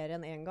flere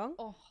enn en gang,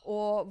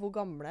 og hvor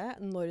gamle,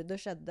 når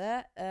det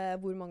skjedde,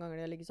 hvor mange ganger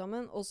de har ligget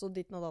sammen, og så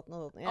ditten og datten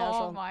og datten. Jeg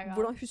sånn,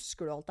 hvordan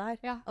husker du alt det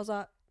her?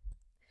 Altså,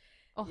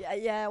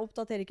 jeg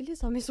oppdaterer ikke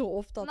lista mi så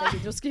ofte at jeg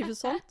gidder å skrive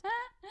sånt.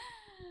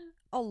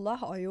 Alle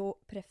har jo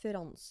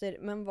preferanser,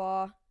 men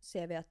hva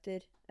ser vi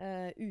etter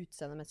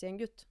utseendemessig en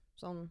gutt?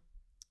 Sånn.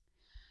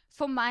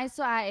 For meg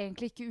så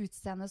egentlig ikke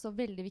utseende så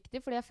veldig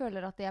viktig, fordi jeg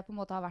føler at jeg på en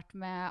måte har vært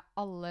med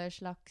alle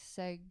slags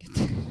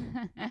gutter.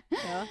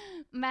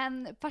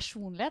 Men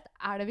personlighet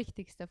det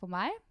viktigste for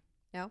meg.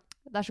 Ja.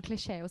 Det så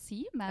klisjé å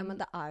si, men... Ja, men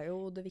det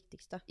jo det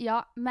viktigste.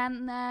 Ja,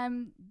 men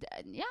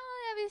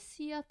jeg vil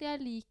si at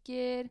jeg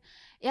liker...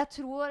 Jeg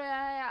tror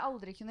jeg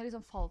aldri kunne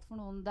liksom falt for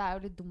noen, det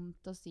jo litt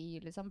dumt å si,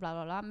 liksom, bla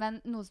bla bla,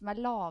 men noe som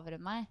lavere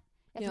enn meg.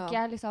 Jeg tror ikke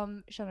jeg liksom,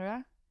 skjønner du?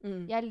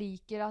 Jeg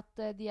liker at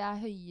de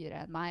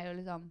høyere enn meg,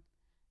 og liksom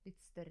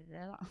litt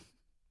større, da.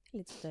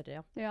 Litt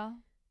større, ja.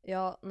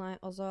 Ja, nei,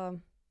 altså,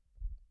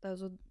 det jo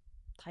så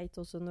teit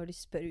også når de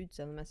spør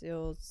utseendemessig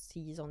og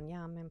sier sånn,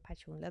 ja, men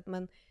personlighet,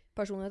 men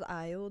personlighet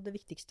jo det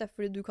viktigste,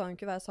 fordi du kan jo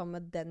ikke være sammen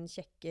med den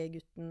kjekke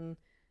gutten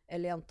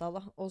eller jenta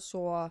da, og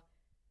så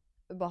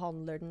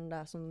behandler den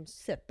deg som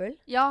søppel.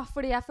 Ja,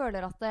 fordi jeg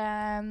føler at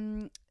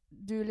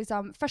du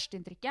liksom,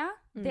 førsteinntrykket,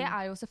 det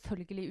jo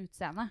selvfølgelig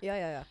utseende.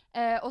 Ja.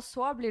 Og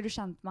så blir du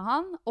kjent med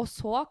han, og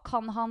så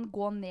kan han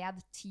gå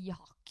ned 10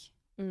 hakk.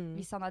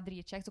 Hvis han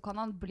dritkjekk, så kan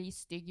han bli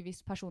stygg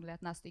hvis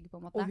personligheten stygg på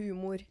en måte. Og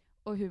humor.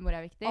 Og humor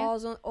viktig.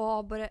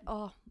 Bare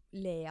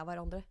le av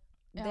hverandre.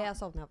 Ja. Det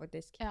savner jeg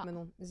faktisk med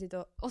noen.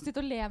 Sitte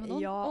og le med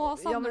noen? Ja.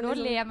 Savner du å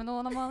le med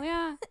noen, Amalie?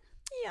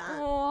 Ja.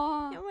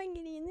 Jeg var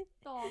griner.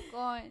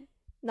 Stakkar.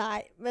 Nei,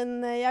 men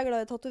jeg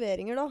glad i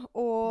tatoveringer da,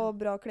 og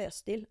bra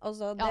klesstil.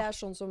 Altså, det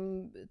sånn som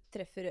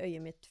treffer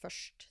øyet mitt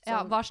først. Sånn.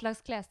 Ja, hva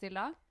slags klesstil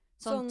da?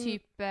 Sånn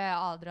type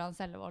Adrian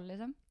Sellevold,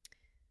 liksom?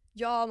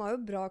 Ja, han har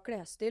jo bra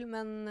klesstil,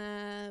 men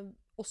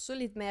også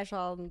litt mer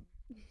sånn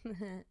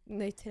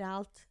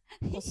nøytralt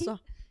også.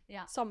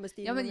 Samme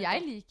stil. Ja, men jeg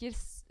liker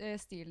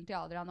stilen til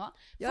Adrian nå.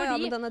 Ja,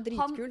 men den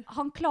dritkul.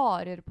 Han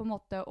klarer på en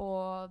måte å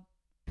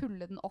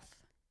pulle den off.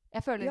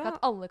 Jeg føler ikke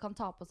at alle kan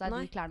ta på seg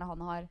de klærne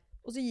han har.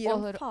 Og så gir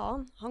han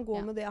faen. Han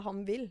går med det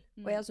han vil.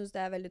 Og jeg synes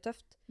det veldig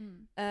tøft.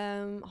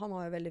 Han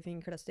har jo veldig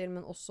fin klesstil,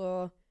 men også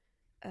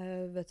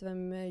vet du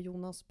hvem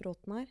Jonas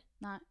Bråten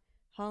Nei.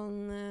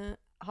 Han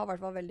har i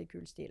hvert fall veldig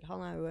kul stil. Han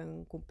jo en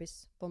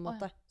kompis, på en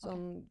måte.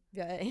 Sånn,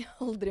 vi har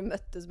aldri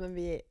møttes, men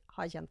vi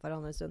har kjent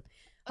hverandre en stund.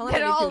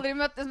 Dere har aldri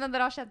møttes, men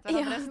dere har kjent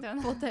hverandre en stund.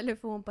 Ja, på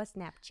telefon, på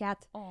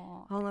Snapchat.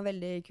 Han har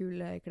veldig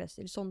kul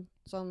klesstil. Sånn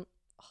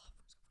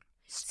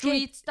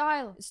street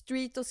style.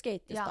 Street og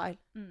skate-style.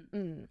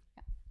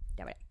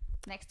 Det var det.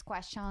 Next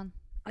question.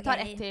 Vi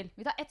tar ett til.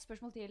 Vi tar ett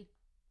spørsmål til.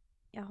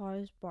 Jeg har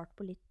spart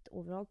på litt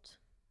overalt.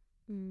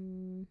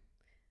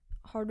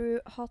 Har du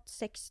hatt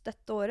sex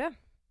dette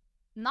året?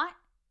 Nei.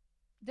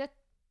 Det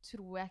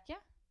tror jeg ikke.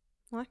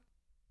 Nei.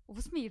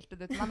 Hvorfor smilte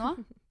du til meg nå?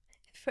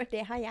 For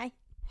det har jeg.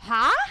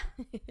 Hæ?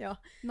 Ja.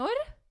 Når?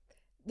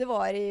 Det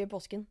var i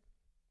påsken.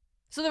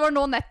 Så det var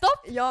nå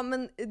nettopp? Ja,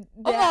 men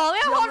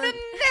Amalie, har du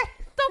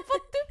nettopp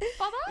fått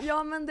duppa da? Ja,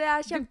 men det er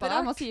Duppa da?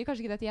 kjemperart. Man sier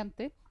kanskje ikke det til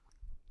jenter.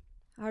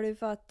 Har du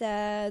fått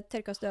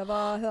tørka støv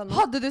av høna?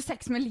 Hadde du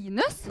sex med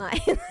Linus? Nei.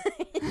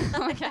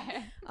 Ok.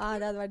 Ja,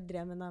 det hadde vært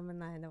dremen da,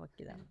 men nei, det var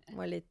ikke det. Det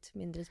var litt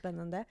mindre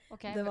spennende enn det.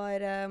 Ok. Det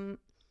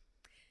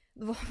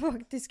var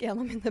faktisk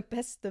en av mine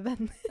beste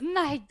venner.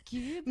 Nei,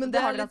 Gud. Men det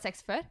det har er dere hatt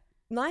sex før?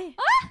 Nei,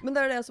 men det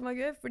er det som er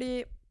gøy,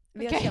 fordi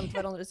vi har Ok. kjent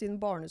hverandre siden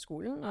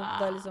barneskolen, og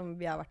det er liksom,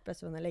 vi har vært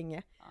bestevenner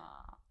lenge.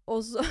 Og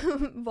så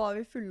var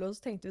vi fulle, og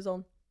så tenkte vi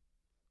sånn,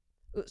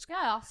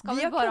 Ja, skal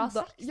vi bare ha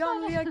sex? Ja,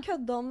 men vi har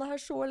kødda om det her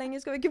så lenge,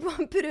 skal vi ikke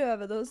bare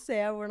prøve det og se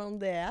hvordan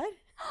det er?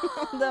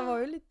 Det var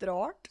jo litt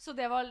rart. Så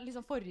det var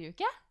liksom forrige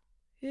uke?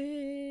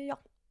 Ja.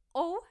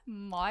 Oh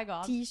my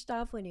god.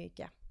 Tirsdag forrige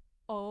uke.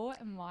 Oh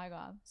my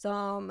god. Så,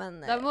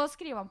 men... Da må du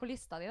skrive han på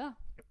lista di da.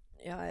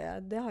 Ja,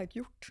 det har jeg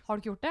ikke gjort. Har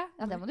du ikke gjort det?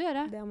 Ja, det må du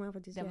gjøre. Det må jeg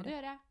faktisk Det må du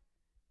gjøre.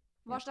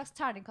 Hva slags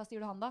terningkast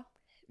gir du han da?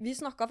 Vi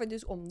snakket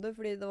faktisk om det,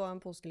 fordi det var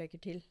en påskeleker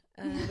til.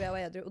 Hvor jeg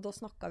var edru, og da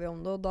snakket vi om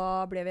det, og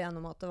da ble vi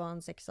enige om at det var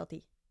en 6 av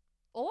 10.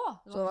 Åh,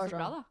 det var ikke så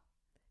bra da.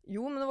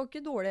 Jo, men det var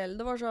ikke dårlig heller.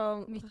 Det var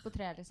sånn... Midt på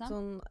tre, liksom.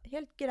 Sånn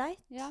helt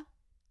greit. Ja.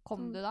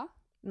 Kom du da?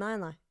 Nei.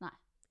 Nei.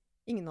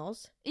 Ingen av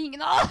oss.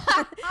 Ingen av oss?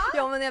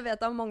 Ja, men jeg vet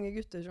det er mange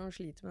gutter som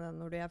sliter med det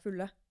når de er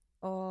fulle.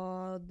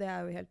 Og det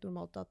er jo helt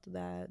normalt at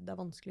det er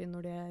vanskelig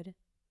når de er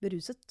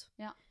beruset.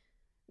 Ja.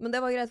 Men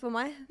det var greit for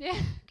meg. Yeah.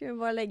 Kunne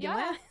bare legge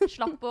meg.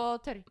 Slapp å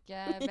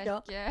tørke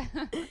vekk.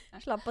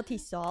 Slapp å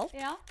tisse og alt.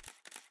 Ja.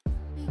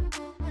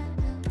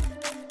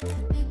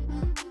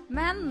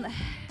 Men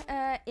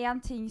en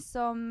ting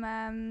som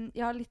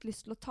jeg har litt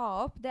lyst til å ta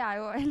opp, det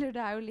er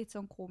jo litt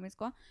sånn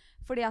komisk også,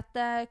 fordi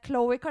at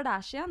Khloe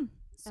Kardashian,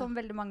 som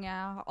veldig mange,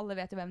 alle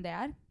vet jo hvem det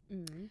er,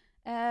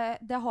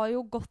 det har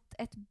jo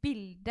gått et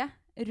bilde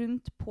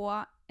rundt på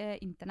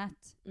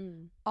internett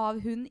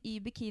av hun i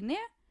bikini,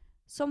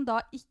 som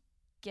da ikke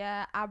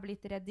er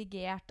blitt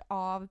redigert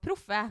av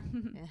proffe.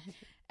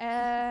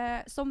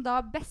 Som da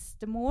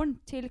bestemoren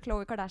til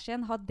Khloe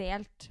Kardashian har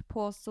delt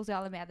på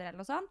sosiale medier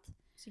eller noe sånt.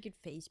 Sikkert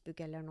Facebook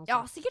eller noe sånt. Ja,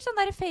 sikkert sånn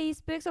der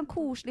Facebook, sånn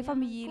koselig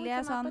familie.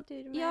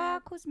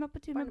 Kose meg på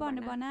tur med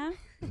barnebarnet.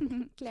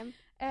 Klem.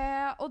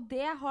 Og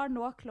det har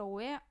nå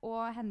Khloe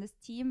og hennes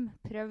team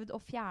prøvd å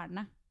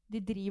fjerne. De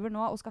driver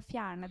nå og skal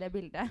fjerne det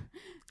bildet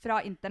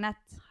fra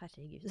internett.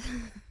 Herregud.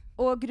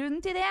 Og grunnen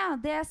til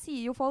det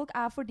sier jo folk,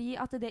 er fordi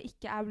at det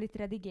ikke er blitt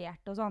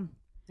redigert og sånn.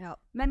 Ja.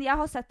 Men jeg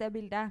har sett det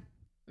bildet,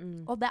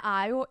 og det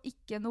er jo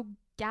ikke noe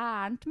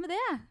gærent med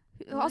det.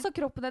 Altså,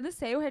 kroppen hennes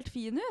ser jo helt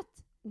fin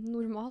ut.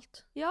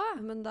 Normalt. Ja.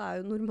 Men det er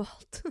jo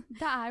normalt.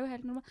 Det er jo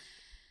helt normalt.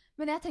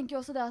 Men jeg tenker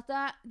jo også det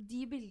at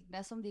de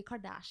bildene som de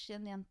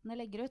Kardashian-jentene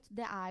legger ut,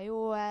 det er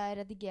jo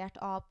redigert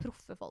av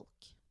proffe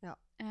folk. Ja.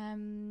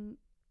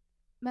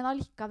 Men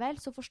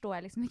allikevel så forstår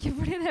jeg liksom ikke,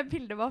 fordi det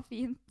bildet var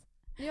fint.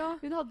 Ja.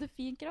 Hun hadde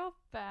fin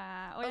kropp,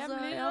 og jeg Altså,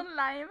 blir ja. sånn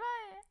lei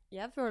meg.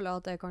 Jeg føler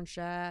at det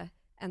kanskje,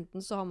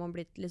 enten så har man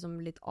blitt liksom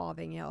litt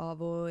avhengig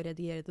av å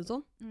redigere det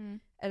sånn,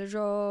 eller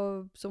så,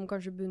 som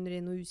kanskje bunner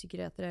i noen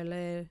usikkerheter,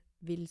 eller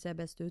vil se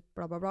best ut,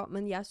 bla bla bla.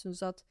 Men jeg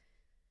synes at,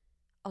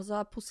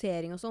 altså,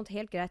 posering og sånt,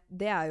 helt greit,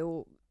 det er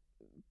jo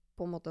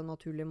på en måte en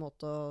naturlig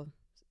måte å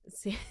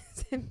se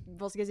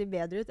hva skal jeg si,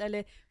 bedre ut,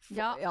 eller,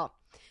 ja.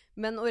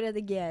 Men å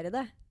redigere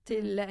det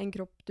til en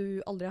kropp du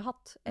aldri har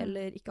hatt,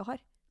 eller ikke har,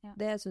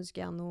 det synes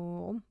ikke jeg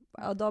noe om.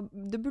 Ja,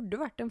 det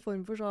burde vært en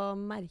form for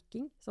sånn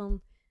merking,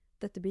 sånn,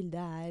 dette bildet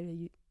er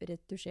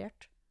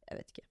retusjert. Jeg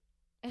vet ikke.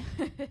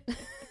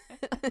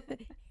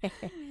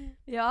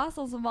 Ja,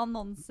 sånn som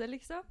annonser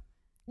liksom.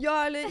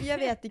 Ja, eller jeg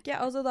vet ikke.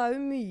 Altså, det er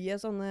jo mye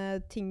sånne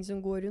ting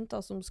som går rundt,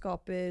 da, som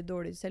skaper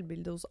dårlig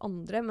selvbilde hos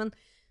andre, men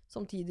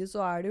samtidig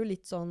så er det jo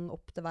litt sånn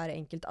opp til hver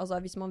enkelt. Altså,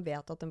 hvis man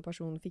vet at en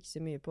person fikser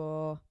mye på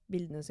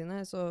bildene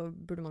sine, så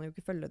burde man jo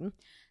ikke følge den.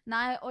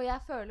 Nei, og jeg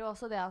føler jo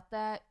også det at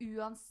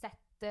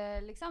uansett,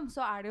 liksom,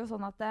 så er det jo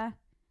sånn at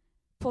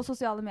på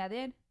sosiale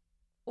medier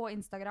og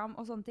Instagram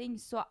og sånne ting,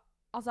 så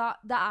altså,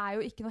 det er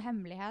jo ikke noe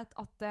hemmelighet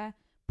at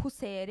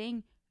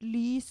posering,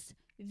 lys,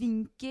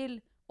 vinkel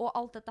og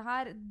alt dette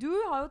her, du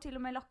har jo til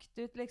og med lagt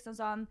ut liksom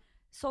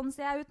sånn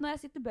ser jeg ut når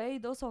jeg sitter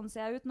bøyd, og sånn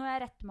ser jeg ut når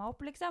jeg retter meg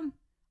opp, liksom.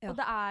 Ja. Og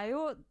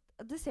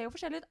det ser jo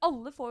forskjellig ut.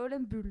 Alle får jo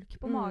en bulk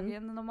på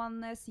magen når man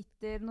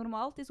sitter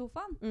normalt i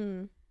sofaen.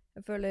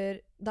 Jeg føler,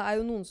 det er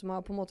jo noen som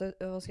har på en måte,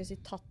 hva skal jeg si,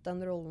 tatt den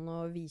rollen å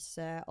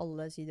vise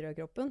alle sider av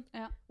kroppen.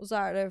 Ja. Og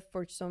så er det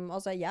folk som,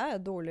 altså jeg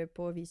er dårlig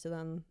på å vise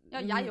den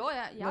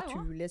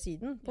naturlige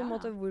siden, på en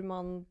måte hvor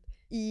man,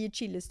 i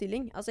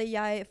chillestilling. Altså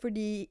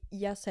fordi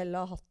jeg selv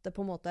har hatt det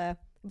på en måte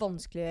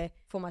vanskelig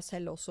for meg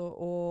selv også,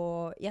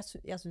 og jeg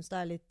synes det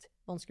er litt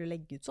vanskelig å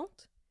legge ut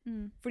sånt.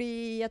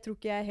 Fordi jeg tror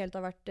ikke jeg helt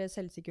har vært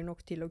selvsikker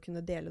nok til å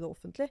kunne dele det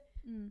offentlig.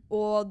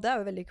 Og det er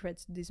jo veldig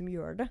creds til de som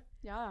gjør det.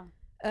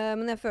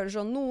 Men jeg føler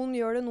sånn, noen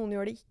gjør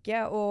det ikke,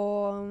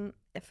 og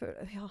jeg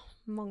føler,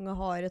 mange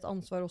har et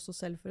ansvar også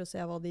selv for å se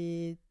hva de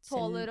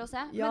tåler å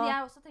se. Men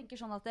jeg også tenker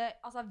sånn at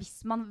altså,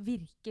 hvis man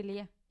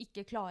virkelig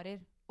ikke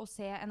klarer å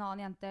se en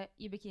annen jente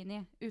I bikini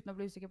uten å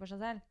bli usikker på seg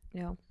selv.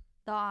 Ja.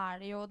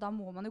 Da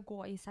må man jo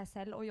gå I seg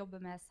selv og jobbe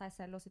med seg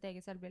selv og sitt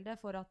eget selvbilde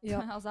for at,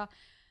 altså,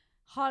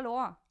 hallo,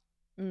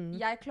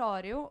 jeg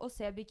klarer jo å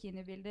se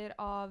bikinibilder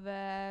av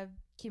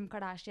Kim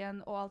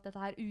Kardashian og alt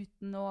dette her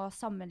uten å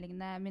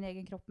sammenligne min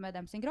egen kropp med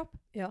dem sin kropp.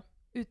 Ja.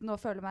 Uten å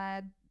føle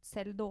meg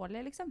selv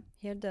dårlig, liksom.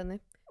 Helt enig.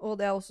 Og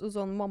det også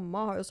sånn,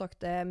 mamma har jo sagt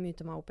det mye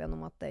til meg opp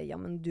igjennom at ja,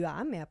 men du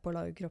med på å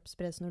lage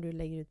kroppspress når du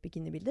legger ut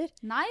bikinibilder.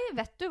 Nei,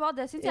 vet du hva?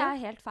 Det synes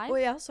jeg helt feil. Og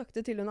jeg har sagt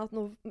det til henne at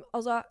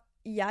altså,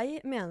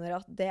 jeg mener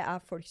at det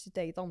folk sitt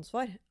eget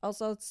ansvar.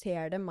 Altså,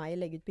 ser det meg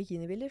legge ut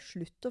bikinibilder,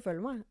 slutt å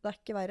følge meg. Det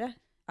ikke verre.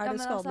 Det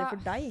skadelig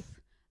for deg?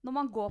 Når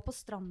man går på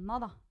stranda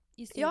da,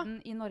 I Syden,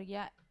 I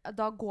Norge,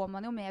 da går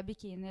man jo med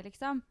bikini,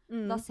 liksom.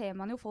 Da ser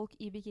man jo folk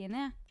I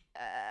bikini.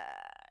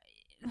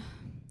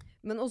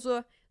 Men også,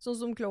 sånn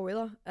som Chloe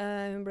da,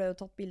 hun ble jo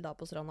tatt bilder av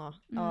på stranda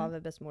av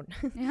bestemoren.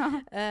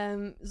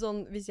 Sånn,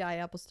 hvis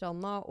jeg på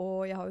stranda,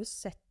 og jeg har jo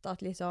sett at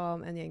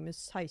liksom en gjeng med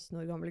 16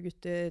 år gamle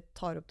gutter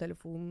tar opp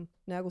telefonen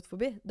når jeg har gått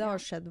forbi. Det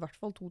har skjedd I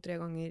hvert fall 2-3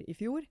 ganger I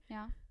fjor.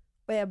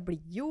 Og jeg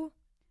blir jo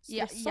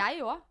stresset.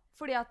 Jeg også,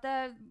 fordi at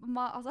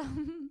altså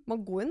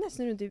man går jo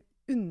nesten rundt I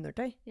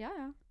undertøy.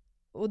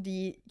 Og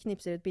de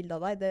knipser et bilde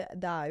av deg.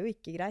 Det jo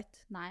ikke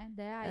greit. Nei,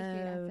 det ikke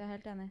greit. Jeg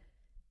helt enig.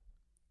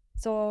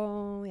 Så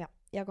ja,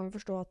 jeg kan jo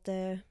forstå at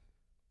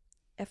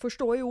jeg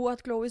forstår jo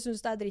at Chloe synes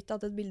det dritt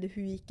at et bilde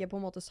hun ikke på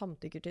en måte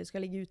samtykker til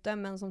skal ligge ute,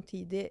 men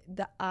samtidig,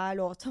 det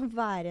lov til å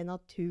være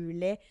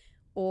naturlig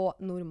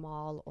og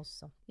normal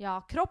også. Ja,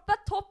 kropp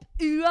topp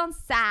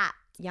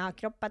uansett! Ja,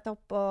 kropp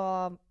topp,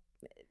 og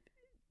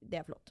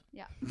det flott.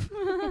 Ja.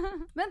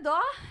 Men da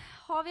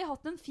har vi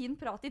hatt en fin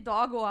prat I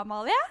dag også,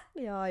 Amalie.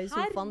 Ja, I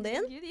sofaen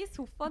din. Herregud, I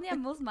sofaen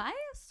hjemme hos meg.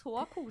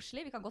 Så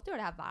koselig. Vi kan godt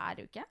gjøre det her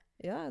hver uke.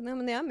 Ja, nei,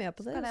 men jeg med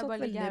på det. Det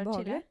veldig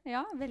behagelig.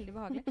 Ja, veldig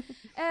behagelig.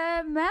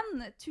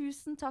 Men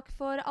tusen takk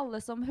for alle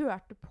som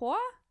hørte på.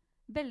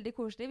 Veldig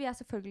koselig. Vi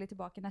selvfølgelig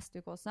tilbake neste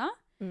uke også.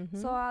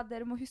 Så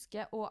dere må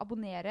huske å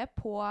abonnere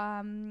på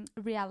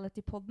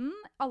Realitypodden.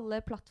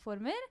 Alle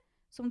plattformer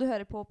som du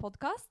hører på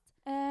podcast.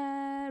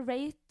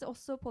 Rate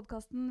også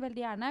podcasten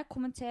veldig gjerne.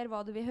 Kommenter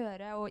hva du vil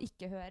høre og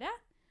ikke høre.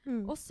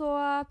 Og så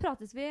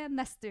prates vi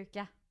neste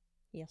uke.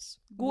 Yes.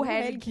 God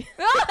helg.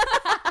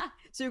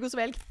 Sug og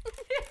svelg.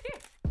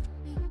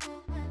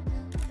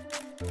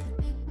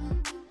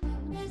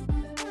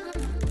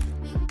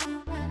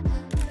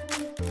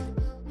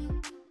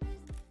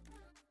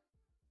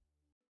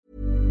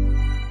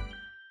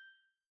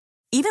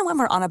 Even when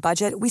we're on a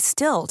budget, we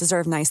still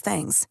deserve nice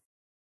things.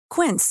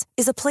 Quince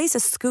is a place to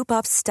scoop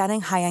up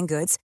stunning high-end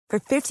goods for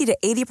 50 to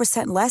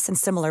 80% less than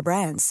similar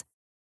brands.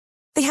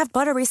 They have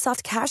buttery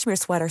soft cashmere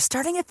sweaters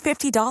starting at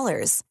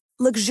 $50,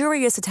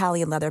 luxurious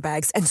Italian leather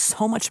bags, and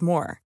so much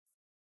more.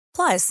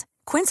 Plus,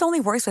 Quince only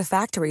works with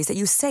factories that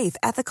use safe,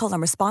 ethical,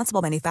 and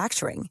responsible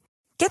manufacturing.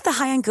 Get the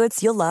high-end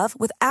goods you'll love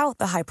without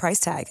the high price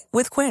tag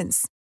with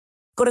Quince.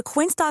 Go to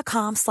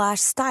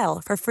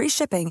quince.com/style for free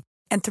shipping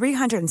and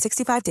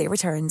 365-day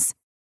returns.